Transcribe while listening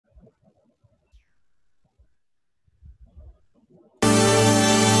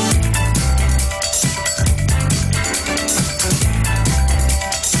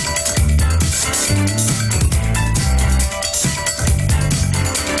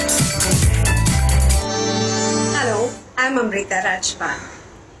I'm Amrita Rajpan.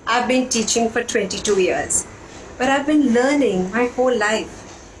 I've been teaching for 22 years, but I've been learning my whole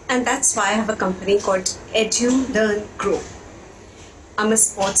life. And that's why I have a company called Edu Learn Grow. I'm a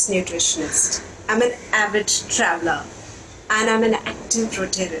sports nutritionist. I'm an avid traveler. And I'm an active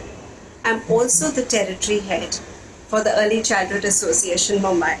Rotarian. I'm also the territory head for the Early Childhood Association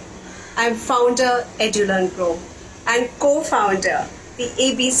Mumbai. I'm founder Edu Learn Grow and co-founder the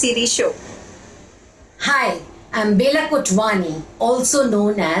ABCD Show. Hi, I'm Bela Kotwani, also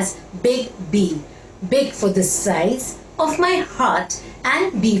known as Big B. Big for the size of my heart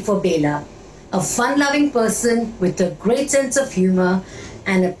and B for Bela. A fun-loving person with a great sense of humor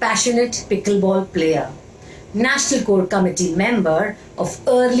and a passionate pickleball player. National Core Committee member of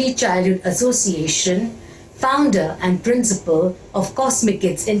Early Childhood Association, founder and principal of Cosmic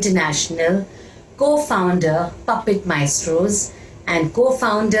Kids International, co-founder Puppet Maestros, and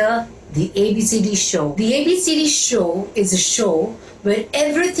co-founder the ABCD Show. The ABCD Show is a show where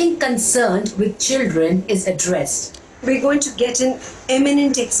everything concerned with children is addressed. We're going to get in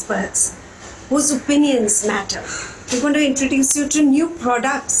eminent experts whose opinions matter. We're going to introduce you to new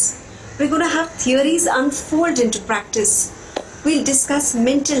products. We're going to have theories unfold into practice. We'll discuss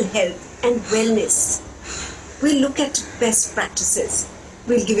mental health and wellness. We'll look at best practices.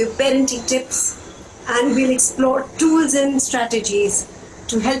 We'll give you parenting tips and we'll explore tools and strategies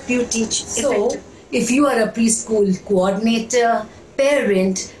to help you teach effectively. If you are a preschool coordinator,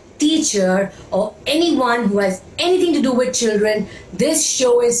 parent, teacher, or anyone who has anything to do with children, this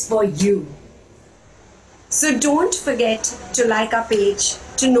show is for you. So don't forget to like our page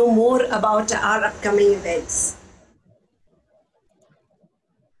to know more about our upcoming events.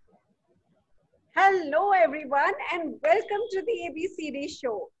 Hello everyone and welcome to the ABCD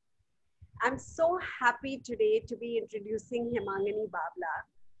show. I'm so happy today to be introducing Hemangani Babla.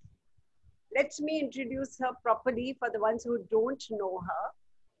 Let me introduce her properly for the ones who don't know her.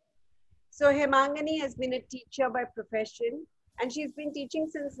 So Hemangani has been a teacher by profession and she's been teaching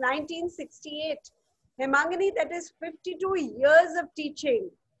since 1968. Hemangani, that is 52 years of teaching.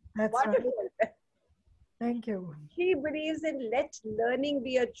 That's wonderful. Right. Thank you. She believes in let learning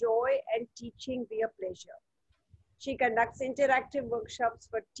be a joy and teaching be a pleasure. She conducts interactive workshops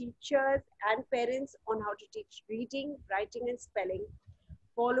for teachers and parents on how to teach reading, writing, and spelling,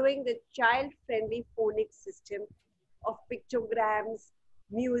 following the child-friendly phonic system of pictograms,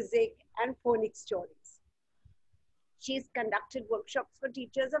 music, and phonic stories. She's conducted workshops for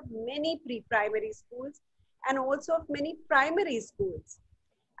teachers of many pre-primary schools and also of many primary schools.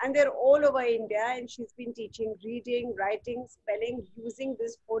 And they're all over India, and she's been teaching reading, writing, spelling using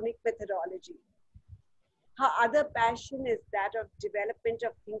this phonic methodology. Her other passion is that of development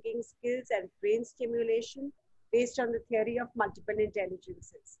of thinking skills and brain stimulation based on the theory of multiple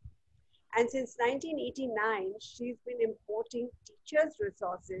intelligences. And since 1989, she's been importing teachers'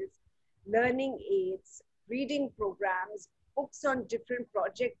 resources, learning aids, reading programs, books on different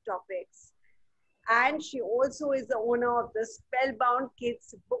project topics. And she also is the owner of the Spellbound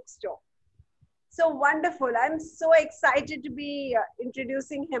Kids bookstore. So wonderful. I'm so excited to be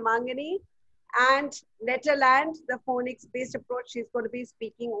introducing Hemangani and Letterland, the phonics-based approach she's going to be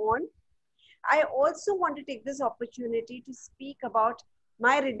speaking on. I also want to take this opportunity to speak about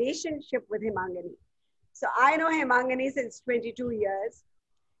my relationship with Hemangani. So I know Hemangani since 22 years,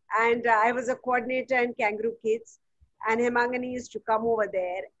 and I was a coordinator in Kangaroo Kids, and Hemangani used to come over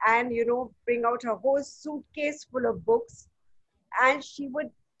there and, you know, bring out her whole suitcase full of books, and she would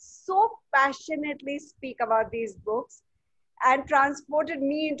so passionately speak about these books and transported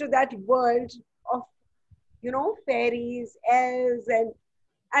me into that world of, you know, fairies, elves,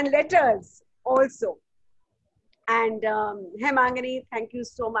 and letters also. And Hemangani, thank you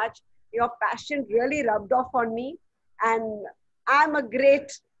so much. Your passion really rubbed off on me. And I'm a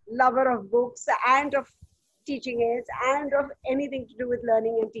great lover of books and of teaching aids and of anything to do with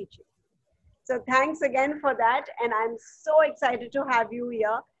learning and teaching. So thanks again for that. And I'm so excited to have you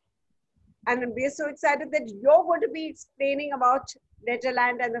here. And we're so excited that you're going to be explaining about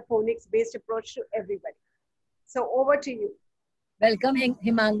Letterland and the phonics-based approach to everybody. So over to you. Welcome,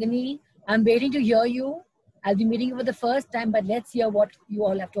 Hemangani. I'm waiting to hear you. I'll be meeting you for the first time, but let's hear what you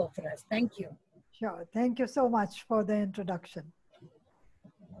all have to offer us. Thank you. Sure. Thank you so much for the introduction.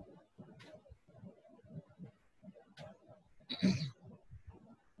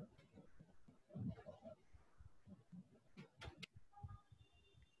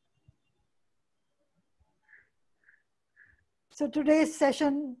 So today's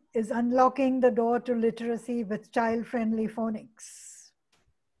session is unlocking the door to literacy with child-friendly phonics.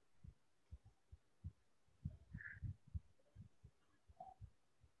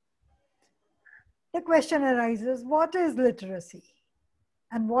 The question arises, what is literacy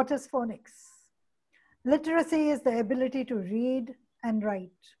and what is phonics? Literacy is the ability to read and write.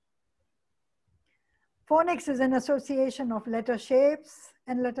 Phonics is an association of letter shapes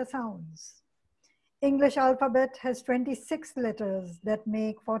and letter sounds. English alphabet has 26 letters that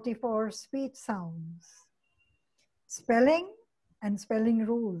make 44 speech sounds. Spelling and spelling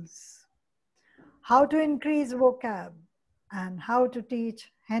rules. How to increase vocab and how to teach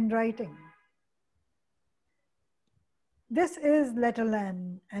handwriting. This is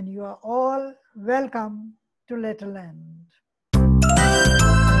Letterland and you are all welcome to Letterland.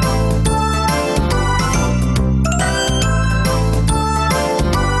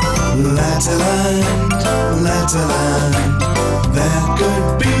 Letterland, Letterland, there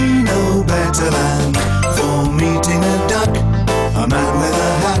could be no better land for meeting a duck, a man with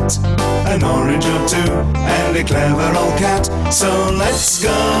a hat, an orange or two, and a clever old cat. So let's go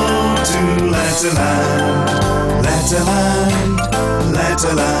to Letterland, Letterland,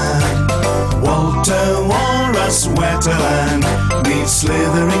 Letterland. Walter Walrus Wetterland meets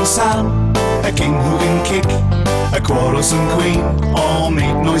slithering Sam, a king who can kick, a quarrelsome queen, or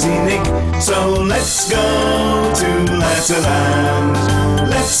meet noisy Nick. So let's go to Letterland,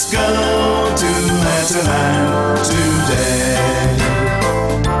 let's go to Letterland today.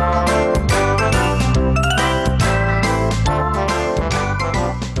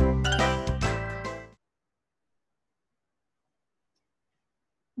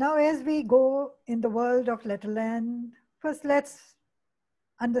 Now, as we go in the world of Letterland, first let's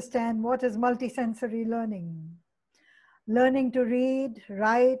understand what is multisensory learning. Learning to read,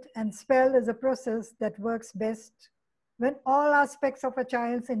 write, and spell is a process that works best when all aspects of a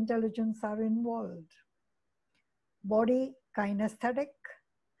child's intelligence are involved. Body kinesthetic,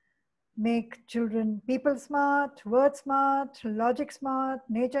 make children people smart, word smart, logic smart,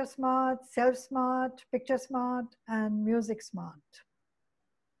 nature smart, self smart, picture smart, and music smart.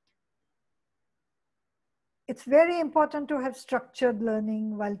 It's very important to have structured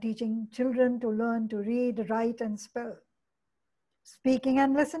learning while teaching children to learn to read, write, and spell. Speaking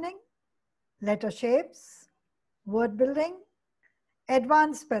and listening, letter shapes, word building,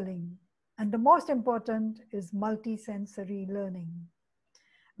 advanced spelling, and the most important is multisensory learning.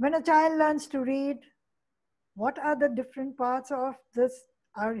 When a child learns to read, what are the different parts of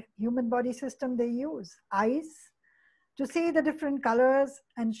our human body system they use? Eyes, to see the different colors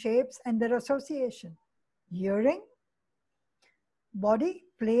and shapes and their association. Hearing, body,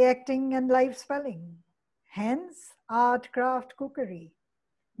 play acting and live spelling. Hands, art, craft, cookery.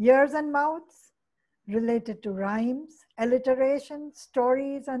 Ears and mouths, related to rhymes, alliteration,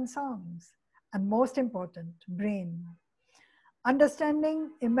 stories and songs. And most important, brain. Understanding,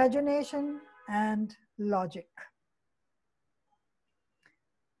 imagination and logic.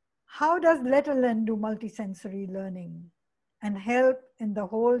 How does Letterland do multisensory learning and help in the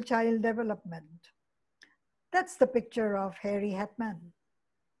whole child development? That's the picture of Harry Hatman.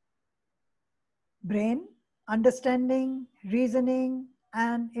 Brain, understanding, reasoning,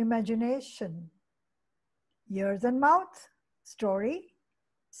 and imagination. Ears and mouth, story,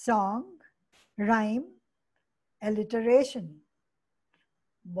 song, rhyme, alliteration.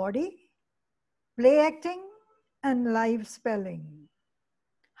 Body, play acting, and live spelling.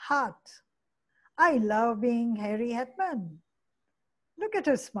 Heart, I love being Harry Hatman. Look at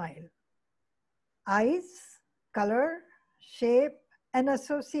her smile. Eyes, color, shape, and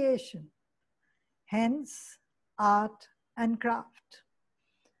association. Hence, art and craft.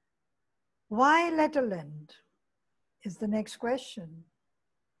 Why Letterland is the next question.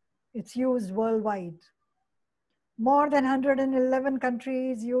 It's used worldwide. More than 111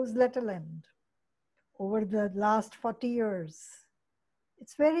 countries use Letterland over the last 40 years.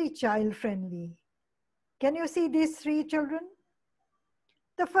 It's very child-friendly. Can you see these three children?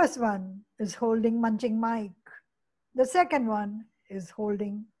 The first one is holding munching Mike. The second one is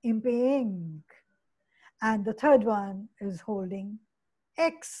holding Impy Ink. And the third one is holding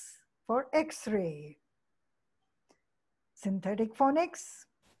X for X-ray. Synthetic phonics,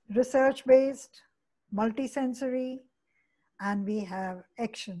 research-based, multisensory, and we have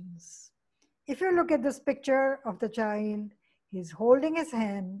actions. If you look at this picture of the child, he's holding his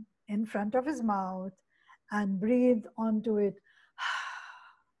hand in front of his mouth and breathe onto it.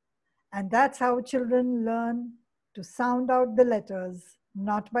 And that's how children learn to sound out the letters,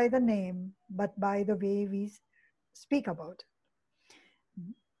 not by the name, but by the way we speak about it.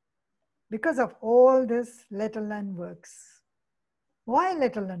 Because of all this, Letterland works. Why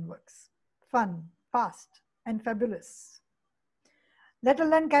Letterland works? Fun, fast, and fabulous.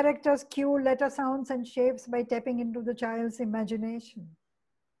 Letterland characters cue letter sounds and shapes by tapping into the child's imagination.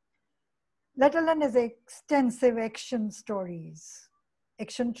 Letterland is extensive action stories.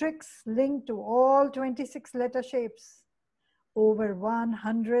 Action tricks linked to all 26 letter shapes. Over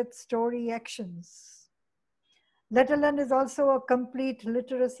 100 story actions. Letterland is also a complete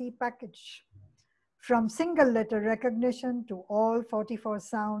literacy package. From single letter recognition to all 44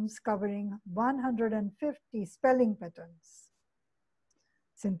 sounds covering 150 spelling patterns.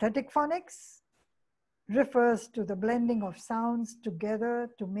 Synthetic phonics refers to the blending of sounds together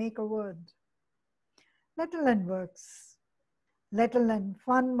to make a word. Letterland works. Letterland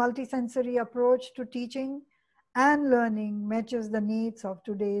fun multisensory approach to teaching and learning matches the needs of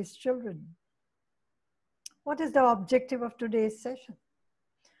today's children. What is the objective of today's session?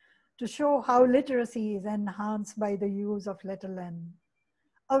 To show how literacy is enhanced by the use of Letterland,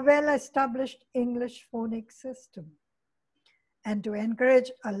 a well-established English phonics system, and to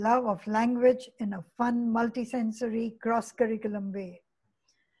encourage a love of language in a fun, multisensory, cross-curriculum way,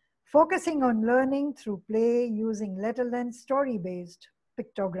 focusing on learning through play using Letterland's story-based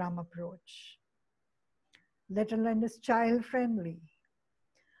pictogram approach. Letterland is child-friendly.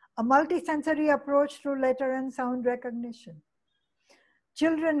 A multisensory approach through letter and sound recognition.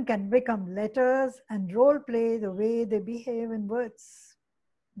 Children can become letters and role play the way they behave in words.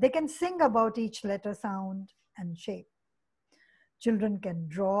 They can sing about each letter, sound, and shape. Children can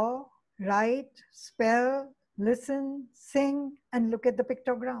draw, write, spell, listen, sing, and look at the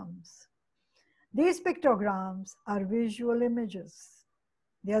pictograms. These pictograms are visual images.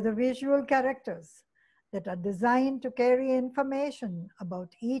 They are the visual characters that are designed to carry information about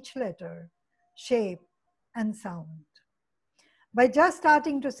each letter, shape, and sound. By just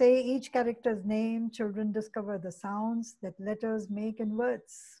starting to say each character's name, children discover the sounds that letters make in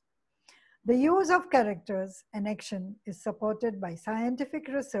words. The use of characters and action is supported by scientific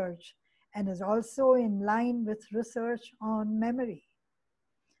research and is also in line with research on memory.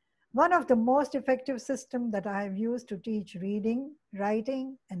 One of the most effective systems that I have used to teach reading,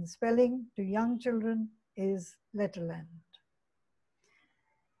 writing, and spelling to young children is Letterland.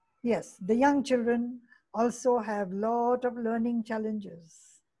 Yes, the young children also have a lot of learning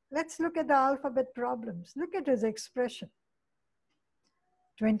challenges. Let's look at the alphabet problems. Look at his expression.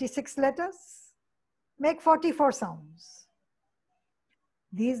 26 letters make 44 sounds.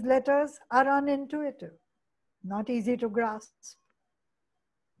 These letters are unintuitive, not easy to grasp.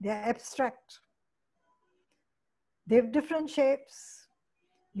 They are abstract. They have different shapes.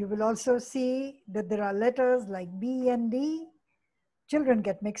 You will also see that there are letters like B and D. Children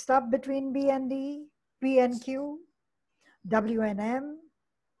get mixed up between B and D, P and Q, W and M.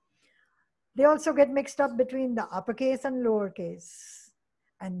 They also get mixed up between the uppercase and lowercase.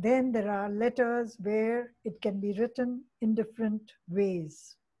 And then there are letters where it can be written in different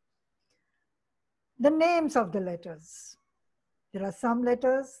ways. The names of the letters. There are some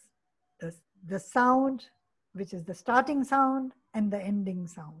letters, the sound, which is the starting sound and the ending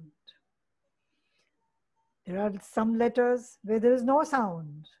sound. There are some letters where there is no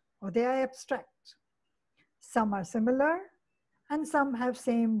sound or they are abstract. Some are similar and some have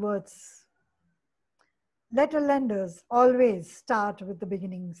same words. Letterlanders always start with the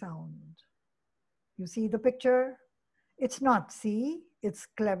beginning sound. You see the picture? It's not C, it's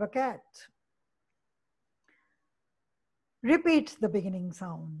clever cat. Repeat the beginning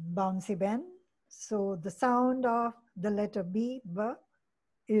sound, bouncy Ben. So the sound of the letter B, B,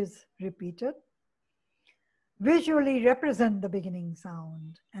 is repeated. Visually represent the beginning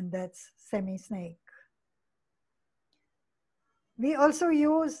sound, and that's semi-snake. We also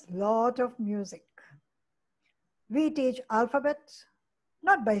use a lot of music. We teach alphabet,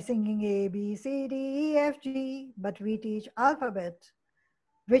 not by singing A, B, C, D, E, F, G, but we teach alphabet,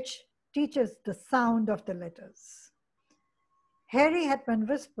 which teaches the sound of the letters. Harry Hetman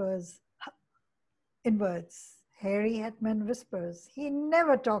whispers in words. Harry Hetman whispers. He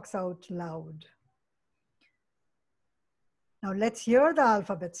never talks out loud. Now let's hear the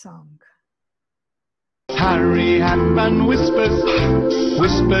alphabet song. Harry Hatman whispers,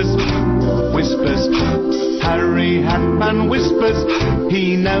 whispers, whispers. Harry Hatman whispers,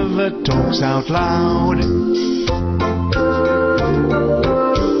 he never talks out loud.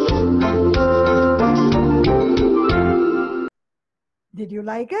 Did you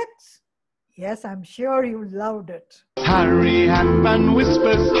like it? Yes, I'm sure you loved it. Harry Hatman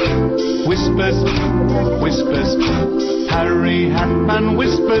whispers, whispers, whispers. Harry Hatman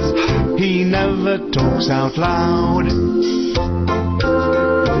whispers, he never talks out loud.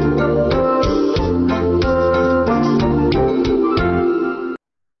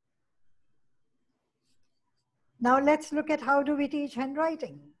 Now let's look at how do we teach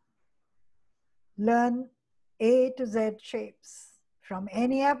handwriting. Learn A to Z shapes from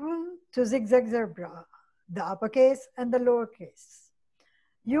any apple to zigzag zebra, the uppercase and the lowercase.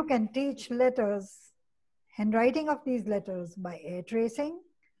 You can teach letters, handwriting of these letters by air tracing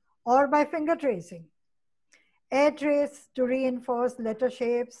or by finger tracing. Air trace to reinforce letter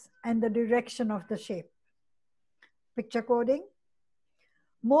shapes and the direction of the shape. Picture coding.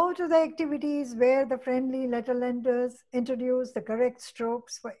 Move to the activities where the friendly letter lenders introduce the correct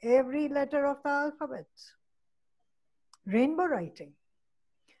strokes for every letter of the alphabet. Rainbow writing.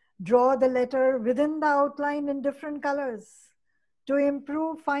 Draw the letter within the outline in different colors to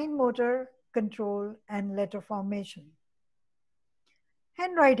improve fine motor control and letter formation.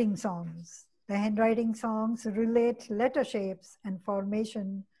 Handwriting songs. The handwriting songs relate letter shapes and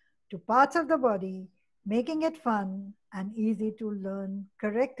formation to parts of the body, making it fun and easy to learn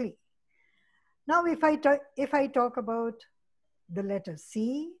correctly. Now, if I talk about the letter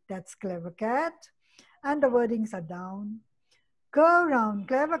C, that's clever cat, and the wordings are down. Curve round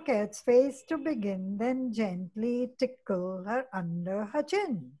clever cat's face to begin, then gently tickle her under her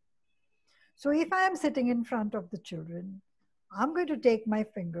chin. So if I am sitting in front of the children, I'm going to take my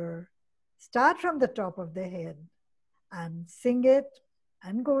finger, start from the top of the head, and sing it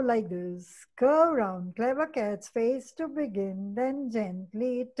and go like this. Curve round clever cat's face to begin, then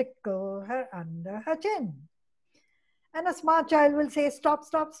gently tickle her under her chin. And a smart child will say, stop,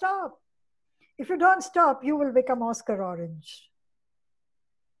 stop, stop. If you don't stop, you will become Oscar Orange.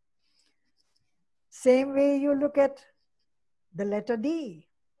 Same way you look at the letter D.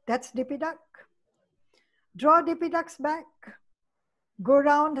 That's Dippy Duck. Draw Dippy Duck's back. Go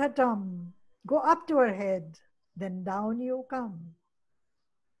round her tongue. Go up to her head. Then down you come.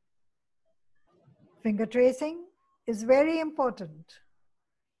 Finger tracing is very important.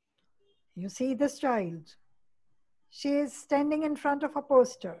 You see this child. She is standing in front of a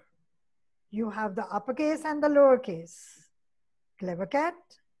poster. You have the uppercase and the lowercase. Clever cat,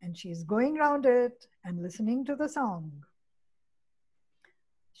 and she is going round it and listening to the song.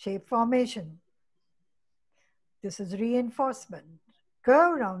 Shape formation. This is reinforcement.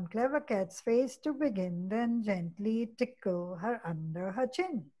 Curve round clever cat's face to begin, then gently tickle her under her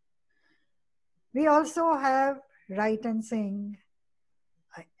chin. We also have Write and Sing,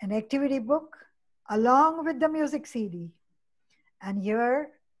 an activity book along with the music CD. And here,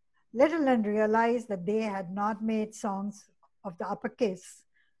 Little One realized that they had not made songs of the uppercase.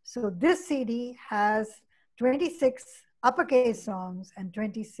 So this CD has 26 uppercase songs and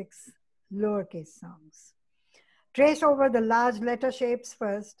 26 lowercase songs. Trace over the large letter shapes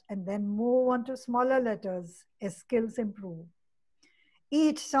first and then move on to smaller letters as skills improve.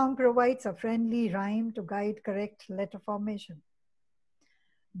 Each song provides a friendly rhyme to guide correct letter formation.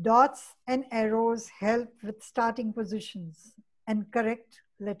 Dots and arrows help with starting positions and correct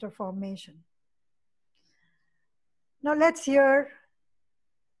letter formation. Now let's hear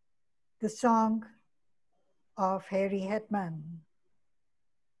the song of Harry Hetman.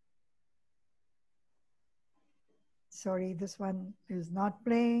 Sorry, this one is not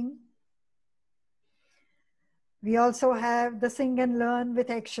playing. We also have the Sing and Learn with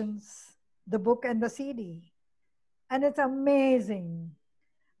Actions, the book and the CD. And it's amazing.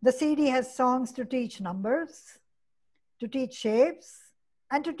 The CD has songs to teach numbers, to teach shapes,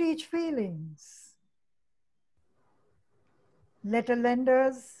 and to teach feelings. Letter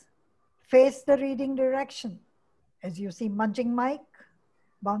lenders face the reading direction. As you see, Munching Mike,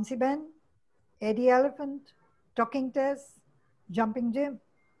 Bouncy Ben, Eddie Elephant, Talking Tess, Jumping Jim.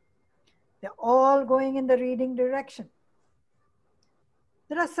 They're all going in the reading direction.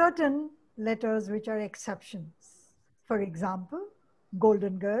 There are certain letters which are exceptions. For example,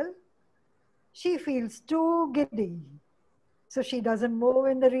 Golden Girl, she feels too giddy, so she doesn't move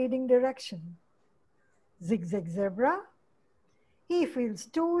in the reading direction. Zigzag Zebra, he feels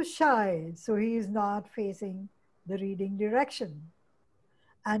too shy, so he is not facing the reading direction.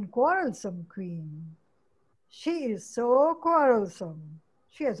 And Quarrelsome Queen, she is so quarrelsome.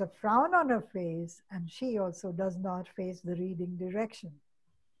 She has a frown on her face and she also does not face the reading direction.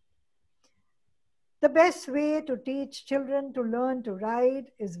 The best way to teach children to learn to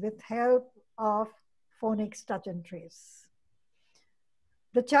write is with help of phonics touch and trace.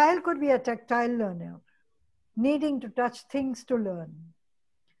 The child could be a tactile learner, needing to touch things to learn.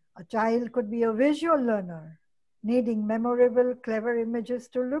 A child could be a visual learner, needing memorable, clever images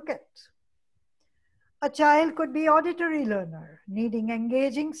to look at. A child could be auditory learner, needing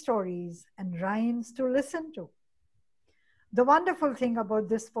engaging stories and rhymes to listen to. The wonderful thing about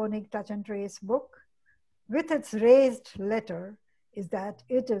this phonic touch and trace book, with its raised letter, is that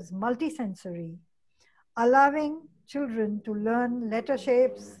it is multisensory, allowing children to learn letter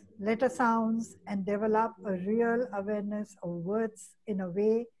shapes, letter sounds, and develop a real awareness of words in a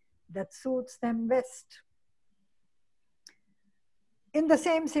way that suits them best. In the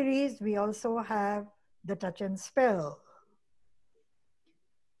same series, we also have The Touch and Spell.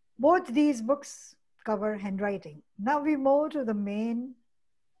 Both these books cover handwriting. Now we move to the main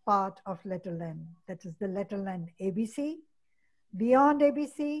part of Letterland, that is the Letterland ABC, Beyond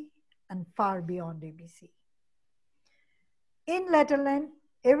ABC, and Far Beyond ABC. In Letterland,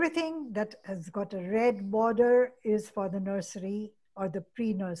 everything that has got a red border is for the nursery or the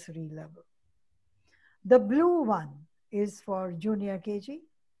pre-nursery level. The blue one is for junior KG,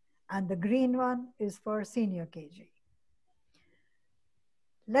 and the green one is for senior KG.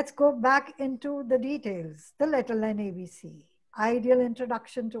 Let's go back into the details. The Letterland ABC, ideal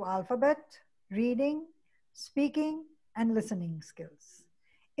introduction to alphabet, reading, speaking, and listening skills.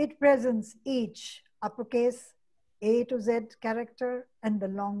 It presents each uppercase A to Z character and the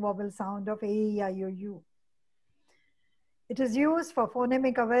long vowel sound of A, E, I, O, U. It is used for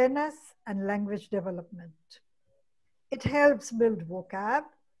phonemic awareness and language development. It helps build vocab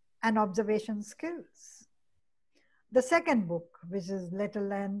and observation skills. The second book, which is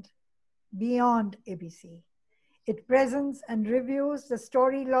Letterland Beyond ABC, it presents and reviews the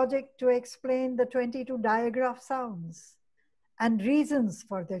story logic to explain the 22 digraph sounds and reasons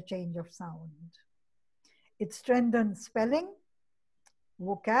for their change of sound. It strengthens spelling,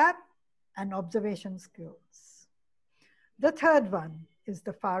 vocab, and observation skills. The third one is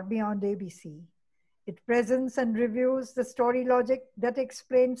the Far Beyond ABC. It presents and reviews the story logic that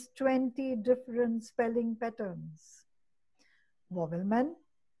explains 20 different spelling patterns. Vowelman,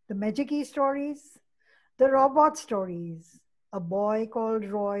 the Magic stories, the Robot stories, A Boy Called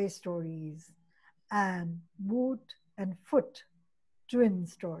Roy stories, and Boot and Foot twin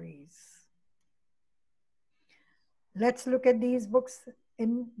stories. Let's look at these books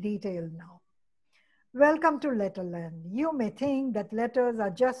in detail now. Welcome to Letterland. You may think that letters are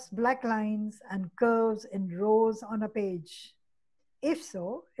just black lines and curves in rows on a page. If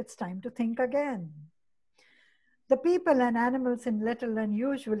so, it's time to think again. The people and animals in Letterland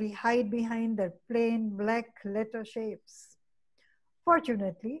usually hide behind their plain black letter shapes.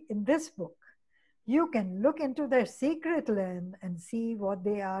 Fortunately, in this book, you can look into their secret land and see what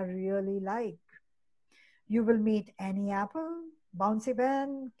they are really like. You will meet Annie Apple, Bouncy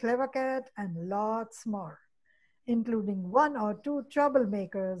Ben, Clever Cat, and lots more, including one or two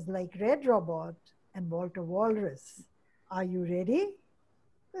troublemakers like Red Robot and Walter Walrus. Are you ready?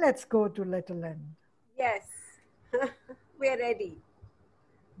 Let's go to Letterland. Yes, we're ready.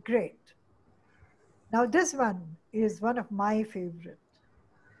 Great. Now this one is one of my favorite.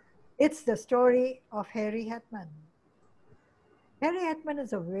 It's the story of Harry Hetman. Harry Hetman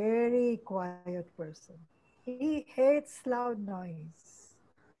is a very quiet person. He hates loud noise.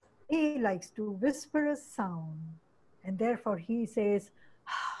 He likes to whisper a sound, and therefore he says,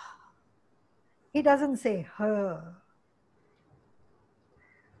 he doesn't say her.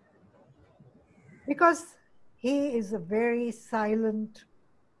 Because he is a very silent,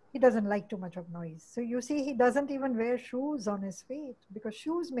 he doesn't like too much of noise. So you see, he doesn't even wear shoes on his feet because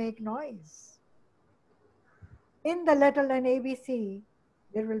shoes make noise. In the Letterland ABC,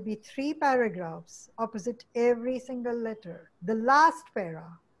 there will be 3 paragraphs opposite every single letter. The last para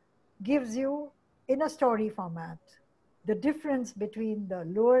gives you, in a story format, the difference between the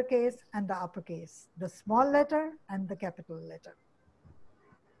lowercase and the uppercase, the small letter and the capital letter.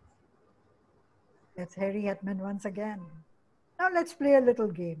 That's Harry Hetman once again. Now let's play a little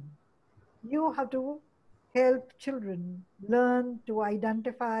game. You have to help children learn to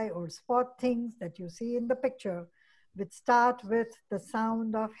identify or spot things that you see in the picture, which start with the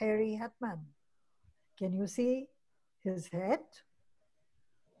sound of Harry Hetman. Can you see his head,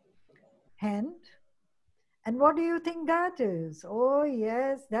 hand? And what do you think that is? Oh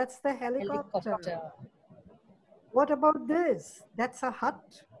yes, that's the helicopter. What about this? That's a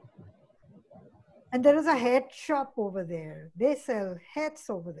hut. And there is a hat shop over there. They sell hats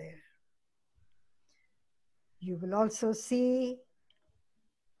over there. You will also see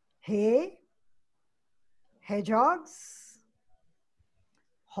hay, hedgehogs,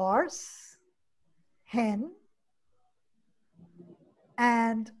 horse, hen,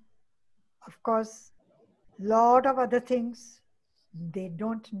 and of course, lot of other things. They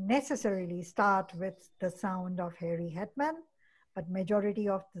don't necessarily start with the sound of Harry Hetman, but majority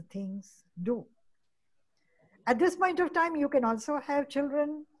of the things do. At this point of time, you can also have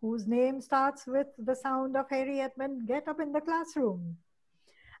children whose name starts with the sound of Harry Hetman get up in the classroom.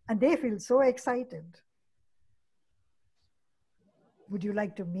 And they feel so excited. Would you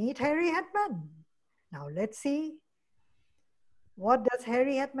like to meet Harry Hetman? Now let's see What does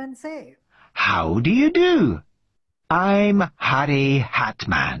Harry Hatman say? How do you do? I'm Harry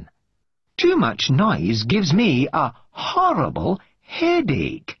Hatman. Too much noise gives me a horrible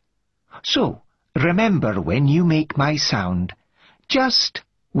headache. So, remember when you make my sound, just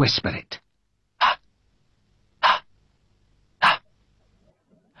whisper it.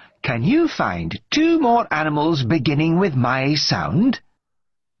 Can you find 2 more animals beginning with my sound?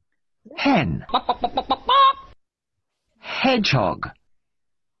 Hen. Hedgehog.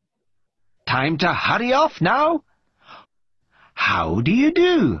 Time to hurry off now. How do you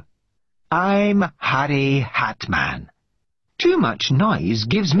do? I'm Harry Hatman. Too much noise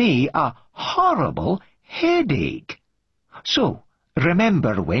gives me a horrible headache. So,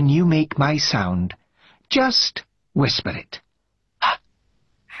 remember when you make my sound, just whisper it.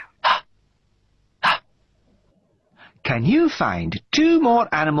 Can you find 2 more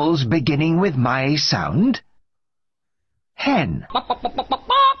animals beginning with my sound? Hen.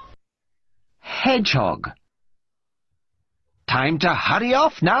 Hedgehog. Time to hurry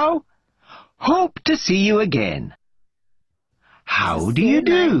off now. Hope to see you again. How do you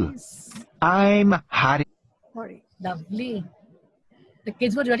do? Nice. I'm Harry. Sorry. Lovely. The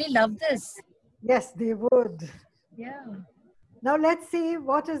kids would really love this. Yes, they would. Yeah. Now let's see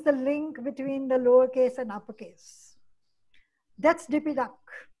what is the link between the lowercase and uppercase. That's Dippy Duck.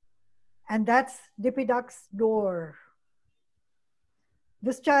 And that's Dippy Duck's door.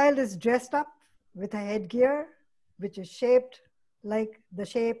 This child is dressed up with a headgear which is shaped like the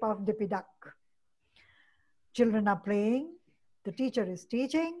shape of Dippy Duck. Children are playing, the teacher is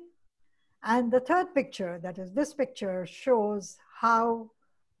teaching, and the third picture, that is this picture, shows how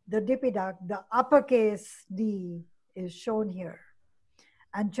the Dippy Duck, the uppercase D, is shown here.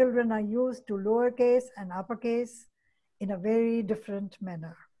 And children are used to lowercase and uppercase in a very different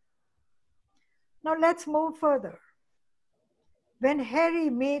manner. Now let's move further. When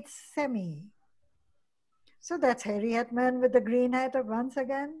Harry meets Sammy, so that's Harry Hatman with the green hat once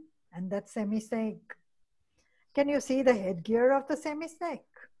again, and that's Sammy Snake. Can you see the headgear of the Sammy Snake?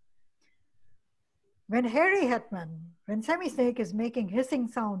 When Sammy Snake is making hissing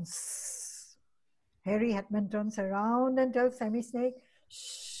sounds, Harry Hatman turns around and tells Sammy Snake,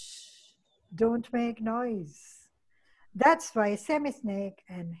 shh, don't make noise. That's why Sammy Snake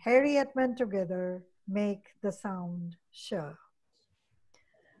and Harry Hatman together make the sound sh.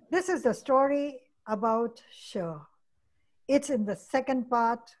 This is the story about sh. It's in the second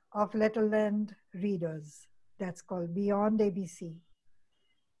part of Letterland Readers. That's called Beyond ABC.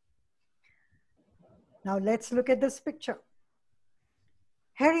 Now let's look at this picture.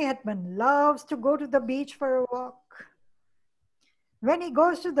 Harry Hatman loves to go to the beach for a walk. When he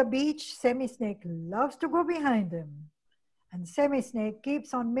goes to the beach, Sammy Snake loves to go behind him. And Sammy Snake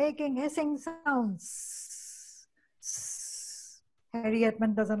keeps on making hissing sounds. Harry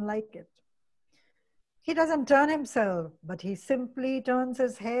Hatman doesn't like it. He doesn't turn himself, but he simply turns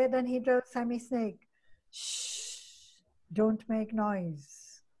his head and he tells Sammy Snake, shh, don't make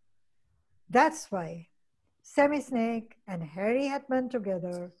noise. That's why Sammy Snake and Harry Hatman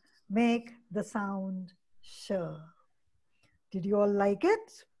together make the sound sh. Did you all like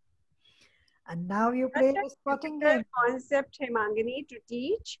it? And now you play the spotting game. Concept, Hemangani, to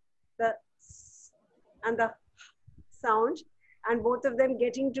teach the s and the sound, and both of them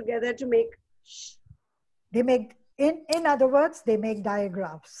getting together to make sh. They make, in other words, they make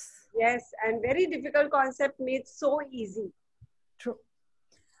diagraphs. Yes, and very difficult concept made so easy. True.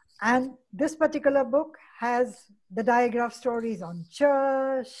 And this particular book has the diagraph stories on ch,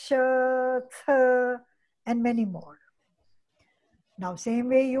 sh, th, and many more. Now, same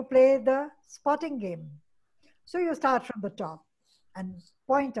way you play the spotting game. So you start from the top and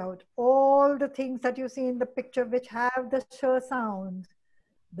point out all the things that you see in the picture which have the sh sound,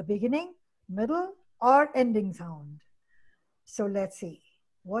 the beginning, middle, or ending sound. So let's see.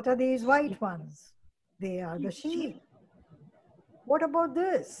 What are these white ones? They are the sheep. What about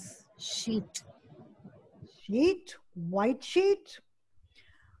this? Sheet. Sheet, white sheet.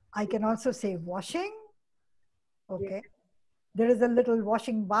 I can also say washing. Okay. There is a little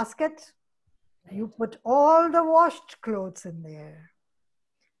washing basket. You put all the washed clothes in there.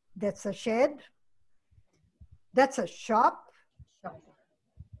 That's a shed. That's a shop.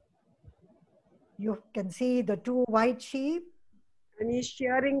 You can see the 2 white sheep. And he's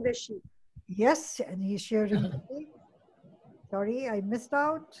shearing the sheep. Yes, and he's shearing the sheep. Sorry, I missed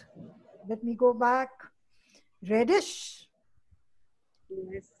out. Let me go back. Reddish.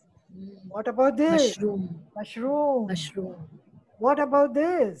 Yes. What about this? Mushroom. Mushroom. Mushroom. What about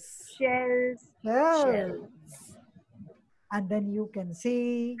this? Shells. Shell. And then you can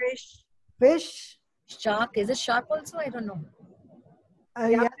see Fish. fish. Shark. Is it shark also? I don't know. Yeah,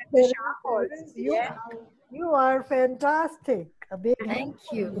 Yes, and the there sharp there also. is. Yeah. You are fantastic. A big Thank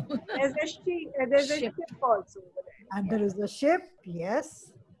you. There's a Ship. ship also over there. and Yeah. there is a ship,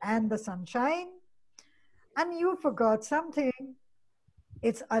 yes, and the sunshine. And you forgot something.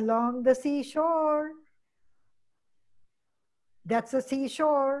 It's along the seashore. That's a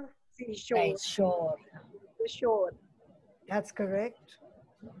seashore. Seashore, Right, sure. the shore. That's correct.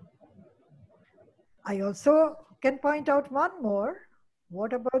 I also can point out one more.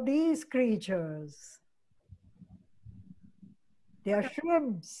 What about these creatures? They are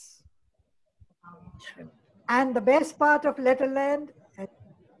shrimps. Shrimp. And the best part of Letterland,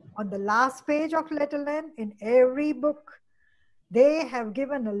 on the last page of Letterland, in every book, they have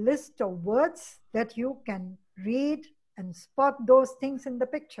given a list of words that you can read and spot those things in the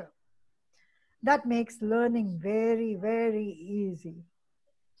picture. That makes learning very, very easy.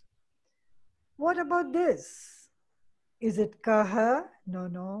 What about this? Is it kaha? No,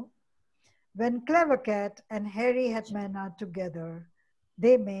 no. When Clever Cat and Harry Hetman are together,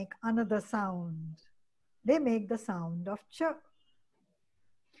 they make another sound. They make the sound of ch.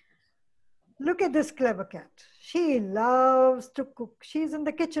 Look at this Clever Cat. She loves to cook. She's in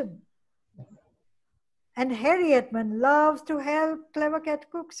the kitchen. And Harry Hetman loves to help Clever Cat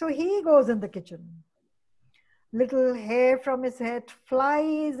cook, so he goes in the kitchen. Little hair from his head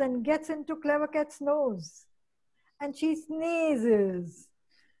flies and gets into Clever Cat's nose. And she sneezes.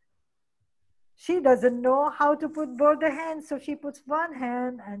 She doesn't know how to put both the hands, so she puts one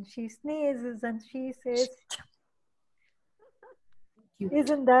hand and she sneezes and she says, Cute.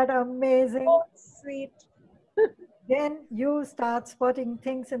 isn't that amazing? Oh, sweet. Then you start spotting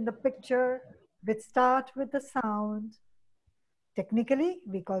things in the picture which start with the sound. Technically,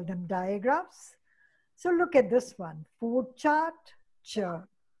 we call them diagraphs. So look at this one. Food chart, ch.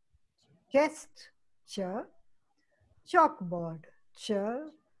 Chest, ch. Chalkboard, ch.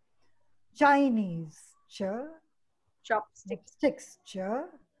 Chinese, ch. Chopsticks. Sticks, ch.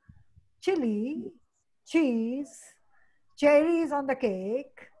 Chili, cheese, cherries on the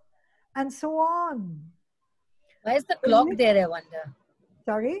cake, and so on. Why is the clock there, I wonder?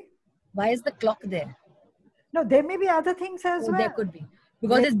 Sorry? Why is the clock there? No, there may be other things as Oh, well. there could be.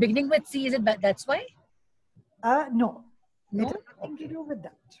 Because it's beginning with C, is it that's why? No. No? It has nothing to do with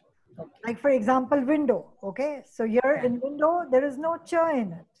that. Okay. Like, for example, window. Okay. So here in window, there is no ch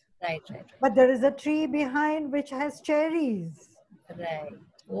in it. Right. But there is a tree behind which has cherries. Right.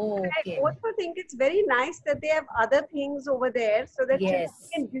 Oh, okay. I also think it's very nice that they have other things over there so that children Yes.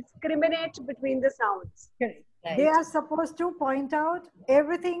 can discriminate between the sounds. Correct. Right. They are supposed to point out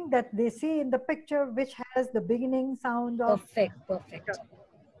everything that they see in the picture which has the beginning sound of, Perfect.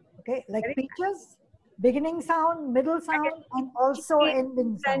 okay, like Very peaches, beginning sound, middle sound, and also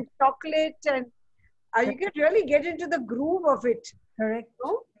ending sound. And chocolate, and you can really get into the groove of it. Correct.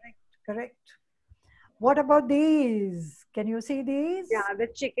 No? Correct. What about these? Can you see these? Yeah, the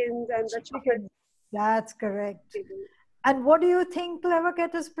chickens and the chocolate. Chicken. That's correct. And what do you think Clever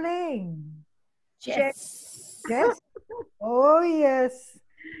Cat is playing? Chess. Yes? Oh, yes.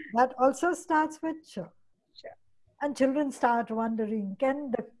 That also starts with ch. Sure. And children start wondering,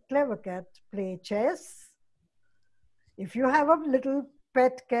 can the Clever Cat play chess? If you have a little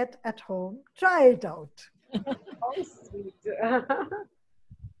pet cat at home, try it out. Oh, sweet.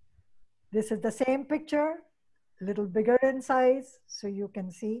 This is the same picture, a little bigger in size, so you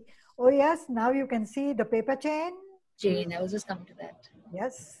can see. Oh, yes, now you can see the paper chain. Jane, I was just coming to that.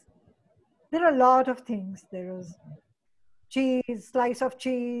 Yes. There are a lot of things. There is cheese, slice of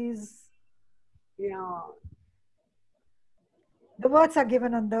cheese. Yeah. The words are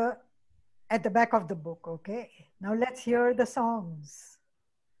given on at the back of the book, okay? Now let's hear the songs.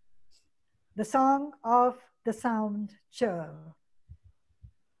 The song of the sound ch.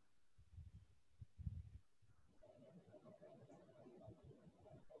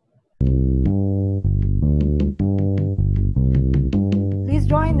 Please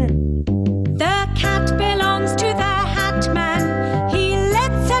join in. The cat belongs to the hat man. He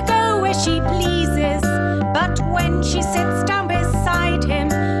lets her go where she pleases. But when she sits down beside him,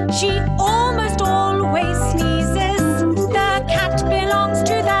 she almost always sneezes. The cat belongs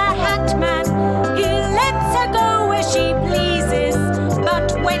to the hat man. He lets her go where she pleases.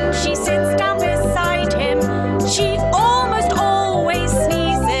 But when she sits down beside him, she almost always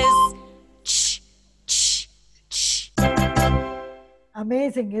sneezes. Ch, ch, ch.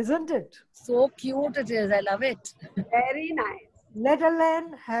 Amazing, isn't it? So cute it is. I love it. Very nice.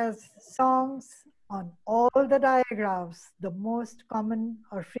 Letterland has songs on all the diagraphs, the most common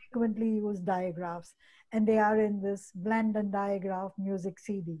or frequently used diagraphs, and they are in this Blend and Diagraph music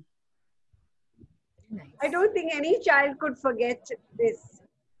CD. Nice. I don't think any child could forget this.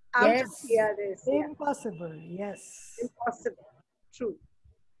 After Yes. hear this, yeah. Impossible, yes. Impossible. True.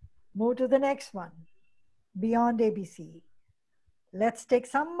 Move to the next one. Beyond ABC. Let's take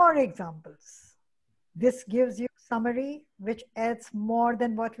some more examples. This gives you summary which adds more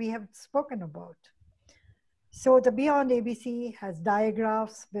than what we have spoken about. So the Beyond ABC has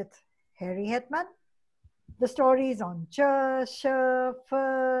diagraphs with Harry Hetman. The stories on ch, sh, f,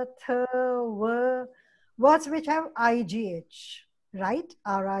 th, w, words which have IGH, right?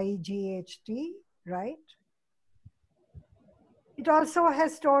 RIGHT, right? It also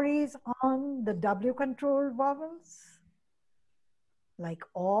has stories on the W control vowels like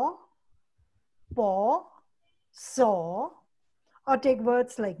o, paw, saw, or take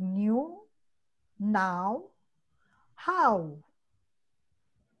words like new, now, how.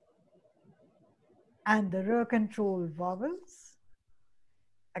 And the R control vowels,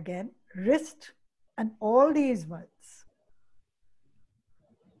 again, wrist, and all these words.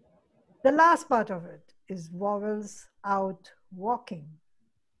 The last part of it is vowels out walking.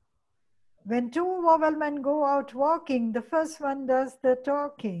 When two vowel men go out walking, the first one does the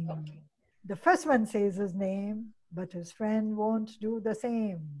talking. The first one says his name, but his friend won't do the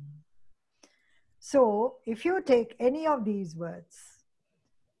same. So if you take any of these words,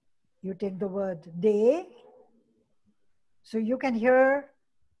 you take the word day, so you can hear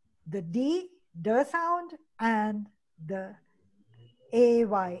the D, the sound, and the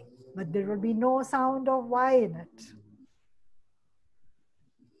AY, but there will be no sound of Y in it.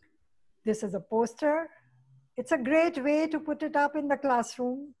 This is a poster. It's a great way to put it up in the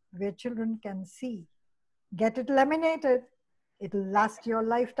classroom where children can see. Get it laminated. It'll last your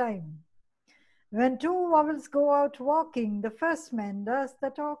lifetime. When two vowels go out walking, the first man does the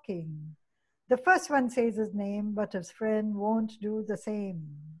talking. The first one says his name, but his friend won't do the same.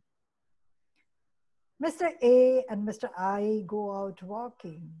 Mr. A and Mr. I go out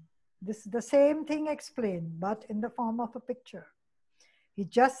walking. This is the same thing explained, but in the form of a picture. He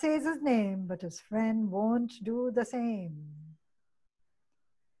just says his name, but his friend won't do the same.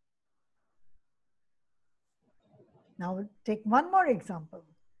 Now we'll take one more example.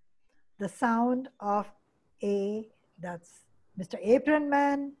 The sound of A, that's Mr. Apron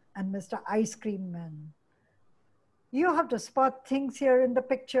Man and Mr. Ice Cream Man. You have to spot things here in the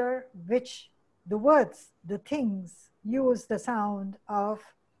picture, which the words, the things, use the sound of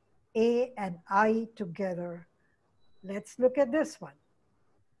A and I together. Let's look at this one.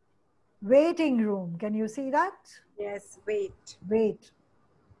 Waiting room, can you see that? Yes, wait. Wait.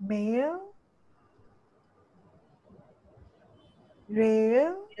 Mail.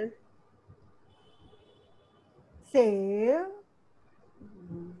 Rail. Sail.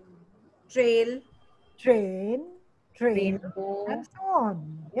 Trail. Train. Train. Rainbow. And so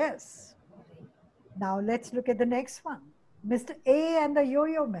on. Yes. Now let's look at the next one. Mr. A and the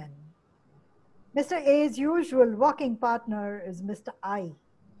yo-yo man. Mr. A's usual walking partner is Mr. I.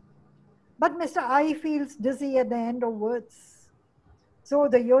 But Mr. I feels dizzy at the end of words. So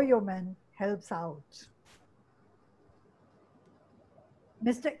the yo-yo man helps out.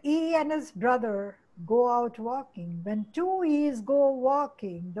 Mr. E and his brother go out walking. When two E's go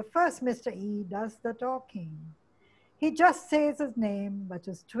walking, the first Mr. E does the talking. He just says his name, but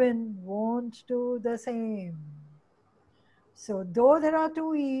his twin won't do the same. So though there are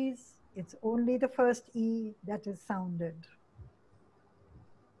two E's, it's only the first E that is sounded.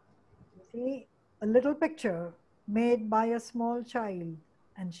 See, a little picture made by a small child,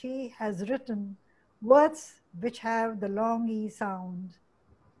 and she has written words which have the long E sound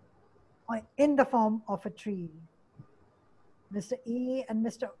in the form of a tree. Mr. E and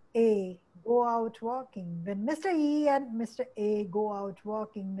Mr. A go out walking. When Mr. E and Mr. A go out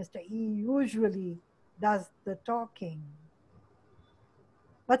walking, Mr. E usually does the talking.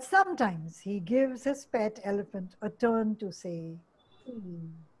 But sometimes he gives his pet elephant a turn to say E.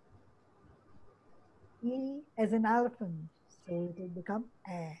 E as an elephant, so it will become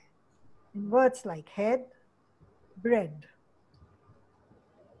A. In words like head, bread.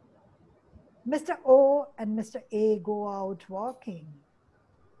 Mr. O and Mr. A go out walking.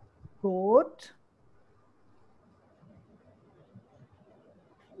 Goat.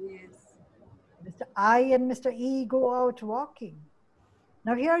 Yes. Mr. I and Mr. E go out walking.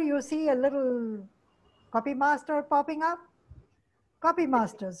 Now here you see a little copy master popping up. Copy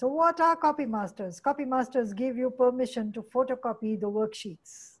masters. So what are copy masters? Copy masters give you permission to photocopy the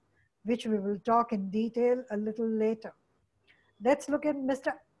worksheets, which we will talk in detail a little later. Let's look at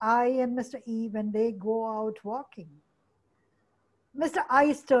Mr. I and Mr. E when they go out walking. Mr.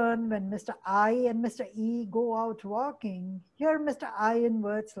 I's turn when Mr. I and Mr. E go out walking. Here Mr. I in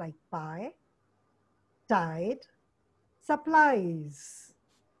words like pie, tide, supplies.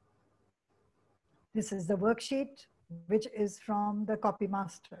 This is the worksheet, which is from the copy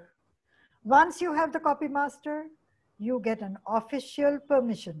master. Once you have the copy master, you get an official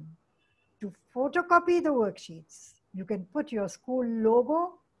permission to photocopy the worksheets. You can put your school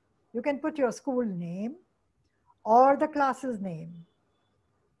logo, you can put your school name or the class's name.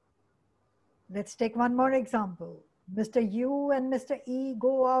 Let's take one more example. Mr. U and Mr. E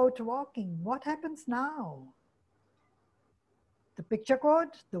go out walking. What happens now? The picture code,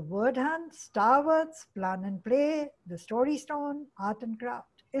 the word hunt, star words, plan and play, the story stone, art and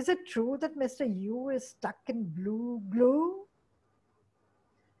craft. Is it true that Mr. U is stuck in blue glue?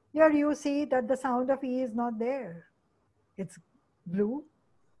 Here you see that the sound of E is not there. It's blue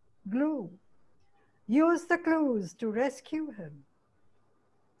glue. Use the clues to rescue him.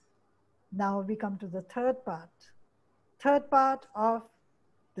 Now we come to the third part of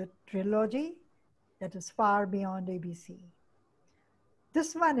the trilogy that is far beyond ABC.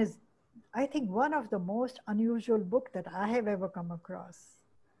 This one is, I think, one of the most unusual books that I have ever come across,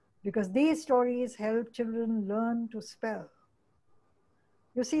 because these stories help children learn to spell.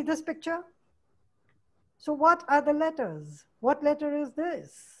 You see this picture? So what are the letters? What letter is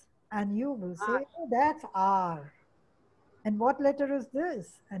this? And you will say, oh, that's R. And what letter is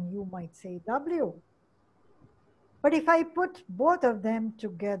this? And you might say W. But if I put both of them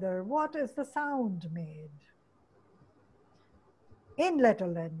together, what is the sound made? In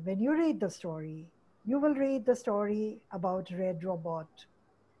Letterland, when you read the story, you will read the story about Red Robot.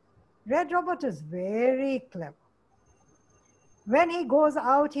 Red Robot is very clever. When he goes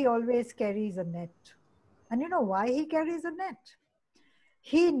out, he always carries a net. And you know why he carries a net?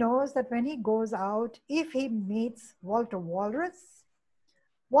 He knows that when he goes out, if he meets Walter Walrus,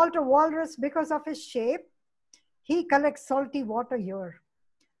 because of his shape, he collects salty water here.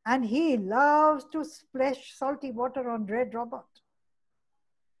 And he loves to splash salty water on Red Robot.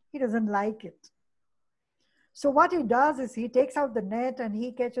 He doesn't like it. So what he does is he takes out the net and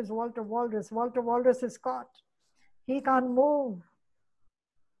he catches Walter Walrus. Walter Walrus is caught. He can't move.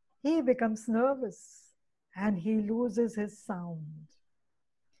 He becomes nervous and he loses his sound.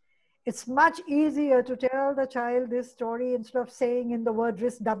 It's much easier to tell the child this story instead of saying in the word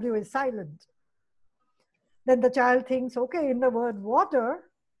risk, W is silent. Then the child thinks, okay, in the word water,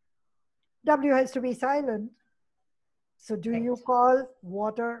 W has to be silent. So do you call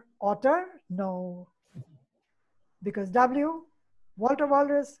water otter? No. Because W, Walter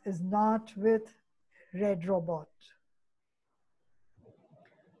Walrus, is not with Red Robot.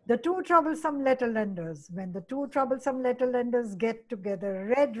 The two troublesome letter lenders. When the two troublesome letter lenders get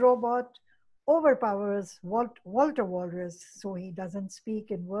together, Red Robot overpowers Walter Walrus, so he doesn't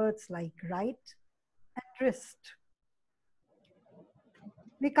speak in words like right and wrist.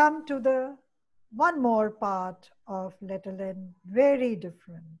 We come to the one more part of Letterland, very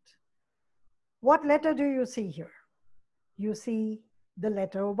different. What letter do you see here? You see the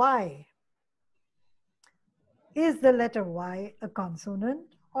letter Y. Is the letter Y a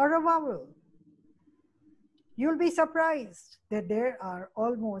consonant or a vowel? You'll be surprised that there are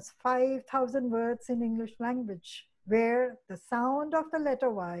almost 5,000 words in English language where the sound of the letter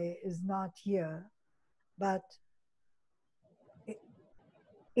Y is not here, but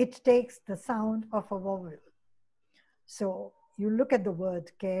it takes the sound of a vowel. So you look at the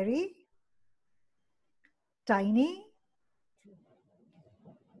word carry, tiny,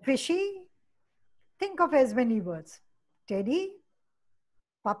 fishy. Think of as many words. Teddy,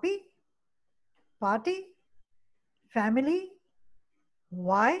 puppy, party, family,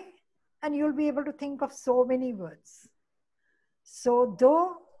 why, and you'll be able to think of so many words. So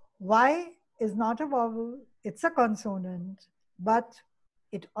though Y is not a vowel, it's a consonant, but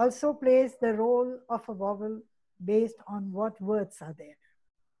it also plays the role of a vowel based on what words are there.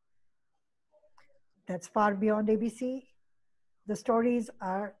 That's far beyond ABC. The stories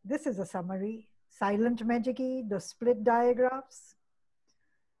are, this is a summary, silent magic-y, the split diagraphs,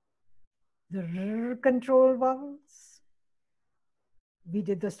 the R control vowels. We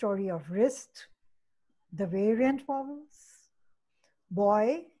did the story of wrist, the variant vowels,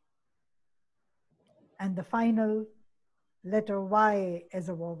 boy, and the final letter Y as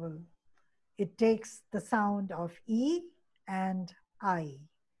a vowel. It takes the sound of E and I.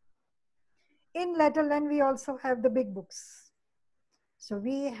 In Letterland, we also have the big books. So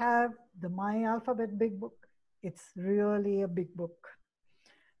we have the My Alphabet Big Book. It's really a big book.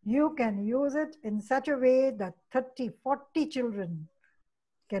 You can use it in such a way that 30, 40 children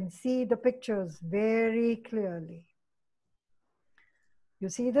can see the pictures very clearly. You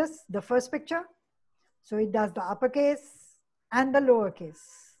see this, the first picture? So it does the uppercase and the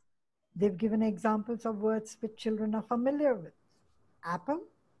lowercase. They've given examples of words which children are familiar with. Apple,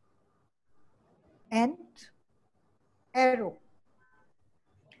 ant, arrow.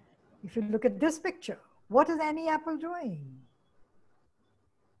 If you look at this picture, what is any apple doing?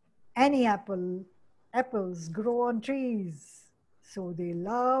 Any apples grow on trees, so they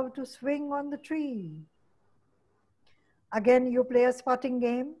love to swing on the tree. Again, you play a spotting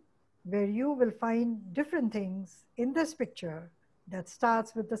game where you will find different things in this picture that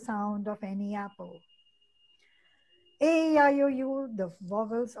starts with the sound of any apple. A, I, O, U, the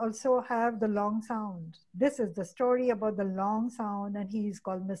vowels also have the long sound. This is the story about the long sound, and he is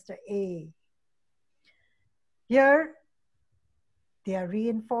called Mr. A. Here, they are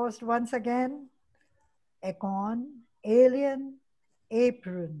reinforced once again. Acorn, alien,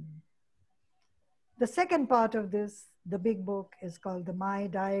 apron. The second part of this, the big book, is called the My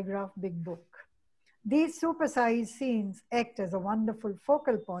Diagraph Big Book. These supersized scenes act as a wonderful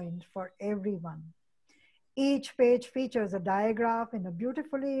focal point for everyone. Each page features a diagraph in a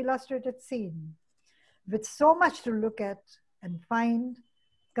beautifully illustrated scene with so much to look at and find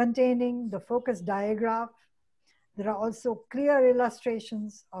containing the focus diagraph. There are also clear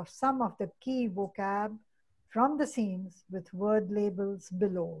illustrations of some of the key vocab from the scenes with word labels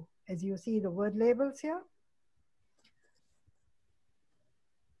below. As you see the word labels here.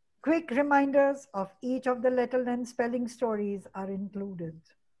 Quick reminders of each of the letter and spelling stories are included.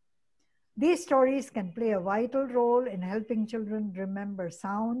 These stories can play a vital role in helping children remember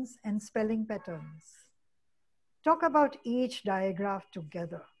sounds and spelling patterns. Talk about each diagraph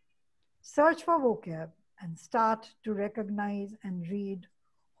together. Search for vocab and start to recognize and read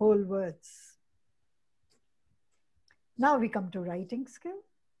whole words. Now we come to writing skill.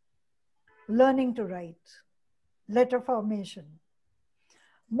 Learning to write. Letter formation.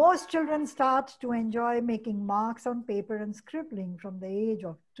 Most children start to enjoy making marks on paper and scribbling from the age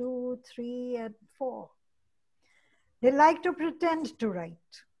of 2, 3, and 4. They like to pretend to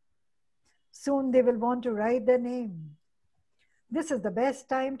write. Soon they will want to write their name. This is the best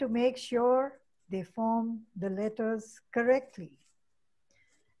time to make sure they form the letters correctly.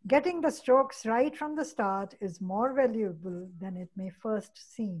 Getting the strokes right from the start is more valuable than it may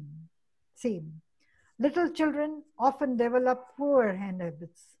first seem. Little children often develop poor hand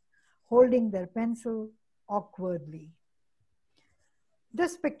habits, holding their pencil awkwardly.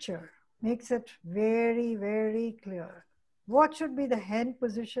 This picture makes it very, very clear what should be the hand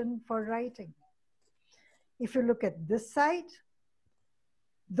position for writing. If you look at this side,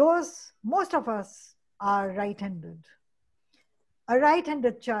 most of us are right-handed. A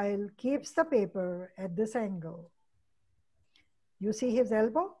right-handed child keeps the paper at this angle. You see his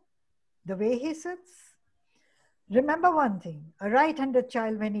elbow? The way he sits? Remember one thing, a right-handed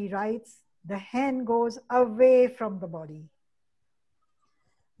child, when he writes, the hand goes away from the body.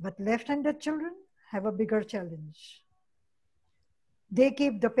 But left-handed children have a bigger challenge. They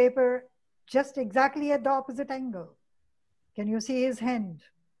keep the paper just exactly at the opposite angle. Can you see his hand?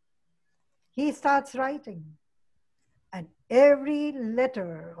 He starts writing, and every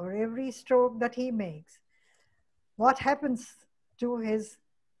letter or every stroke that he makes, what happens to his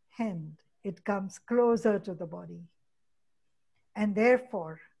hand? It comes closer to the body. And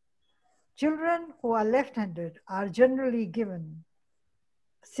therefore, children who are left-handed are generally given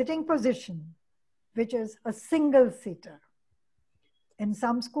a sitting position, which is a single seater. In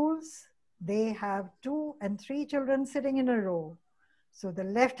some schools, they have 2 and 3 children sitting in a row. So the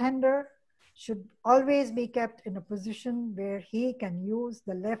left-hander should always be kept in a position where he can use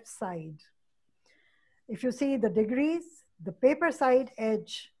the left side. If you see the degrees, the paper side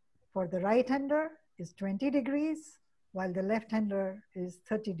edge for the right-hander is 20 degrees, while the left-hander is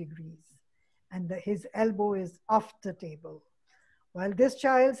 30 degrees. And his elbow is off the table, while this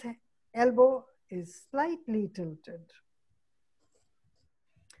child's elbow is slightly tilted.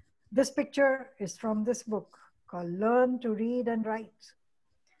 This picture is from this book called Learn to Read and Write.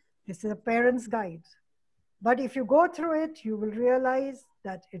 This is a parent's guide. But if you go through it, you will realize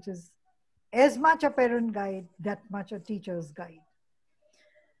that it is as much a parent guide, that much a teacher's guide.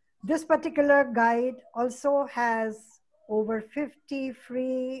 This particular guide also has over 50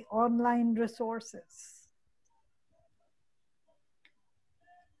 free online resources.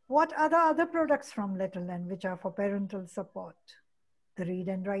 What are the other products from Letterland which are for parental support? The Read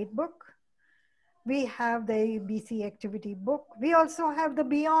and Write book. We have the ABC activity book. We also have the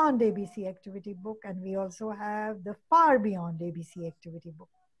Beyond ABC activity book, and we also have the Far Beyond ABC activity book.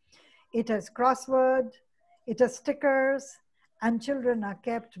 It has crossword, it has stickers, and children are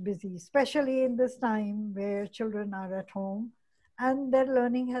kept busy, especially in this time where children are at home and their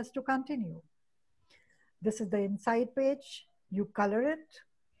learning has to continue. This is the inside page. You color it.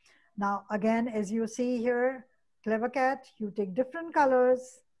 Now, again, as you see here, Clever Cat, you take different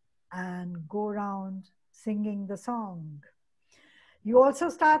colors and go around singing the song. You also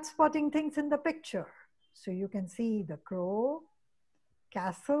start spotting things in the picture. So you can see the crow,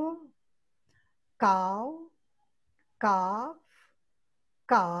 castle, cow, calf,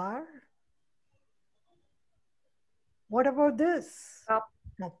 car. What about this? Cup.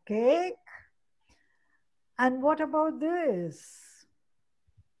 Cupcake. And what about this?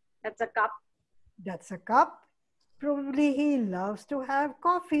 That's a cup. That's a cup. Probably he loves to have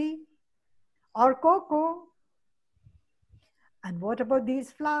coffee or cocoa. And what about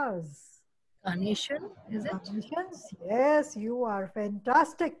these flowers? Carnation, is it? Carnations? Yes, you are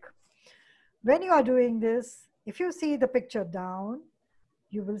fantastic. When you are doing this, if you see the picture down,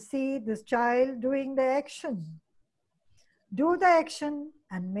 you will see this child doing the action. Do the action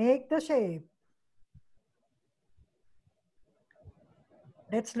and make the shape.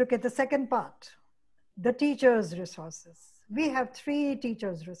 Let's look at the second part, the teacher's resources. We have 3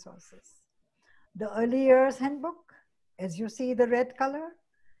 teacher's resources. The early years handbook, as you see the red color,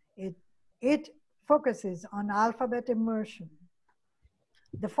 it focuses on alphabet immersion.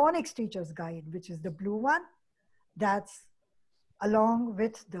 The phonics teacher's guide, which is the blue one, that's along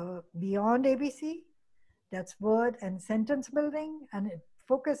with the Beyond ABC, that's word and sentence building, and it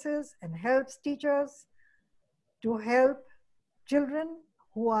focuses and helps teachers to help children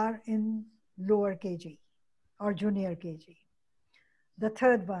who are in lower KG or junior KG. The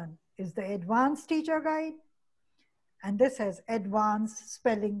third one is the advanced teacher guide, and this has advanced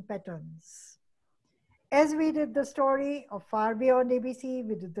spelling patterns. As we did the story of Far Beyond ABC,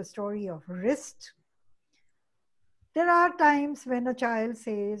 we did the story of wrist. There are times when a child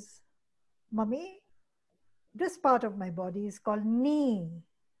says, "Mummy, this part of my body is called knee.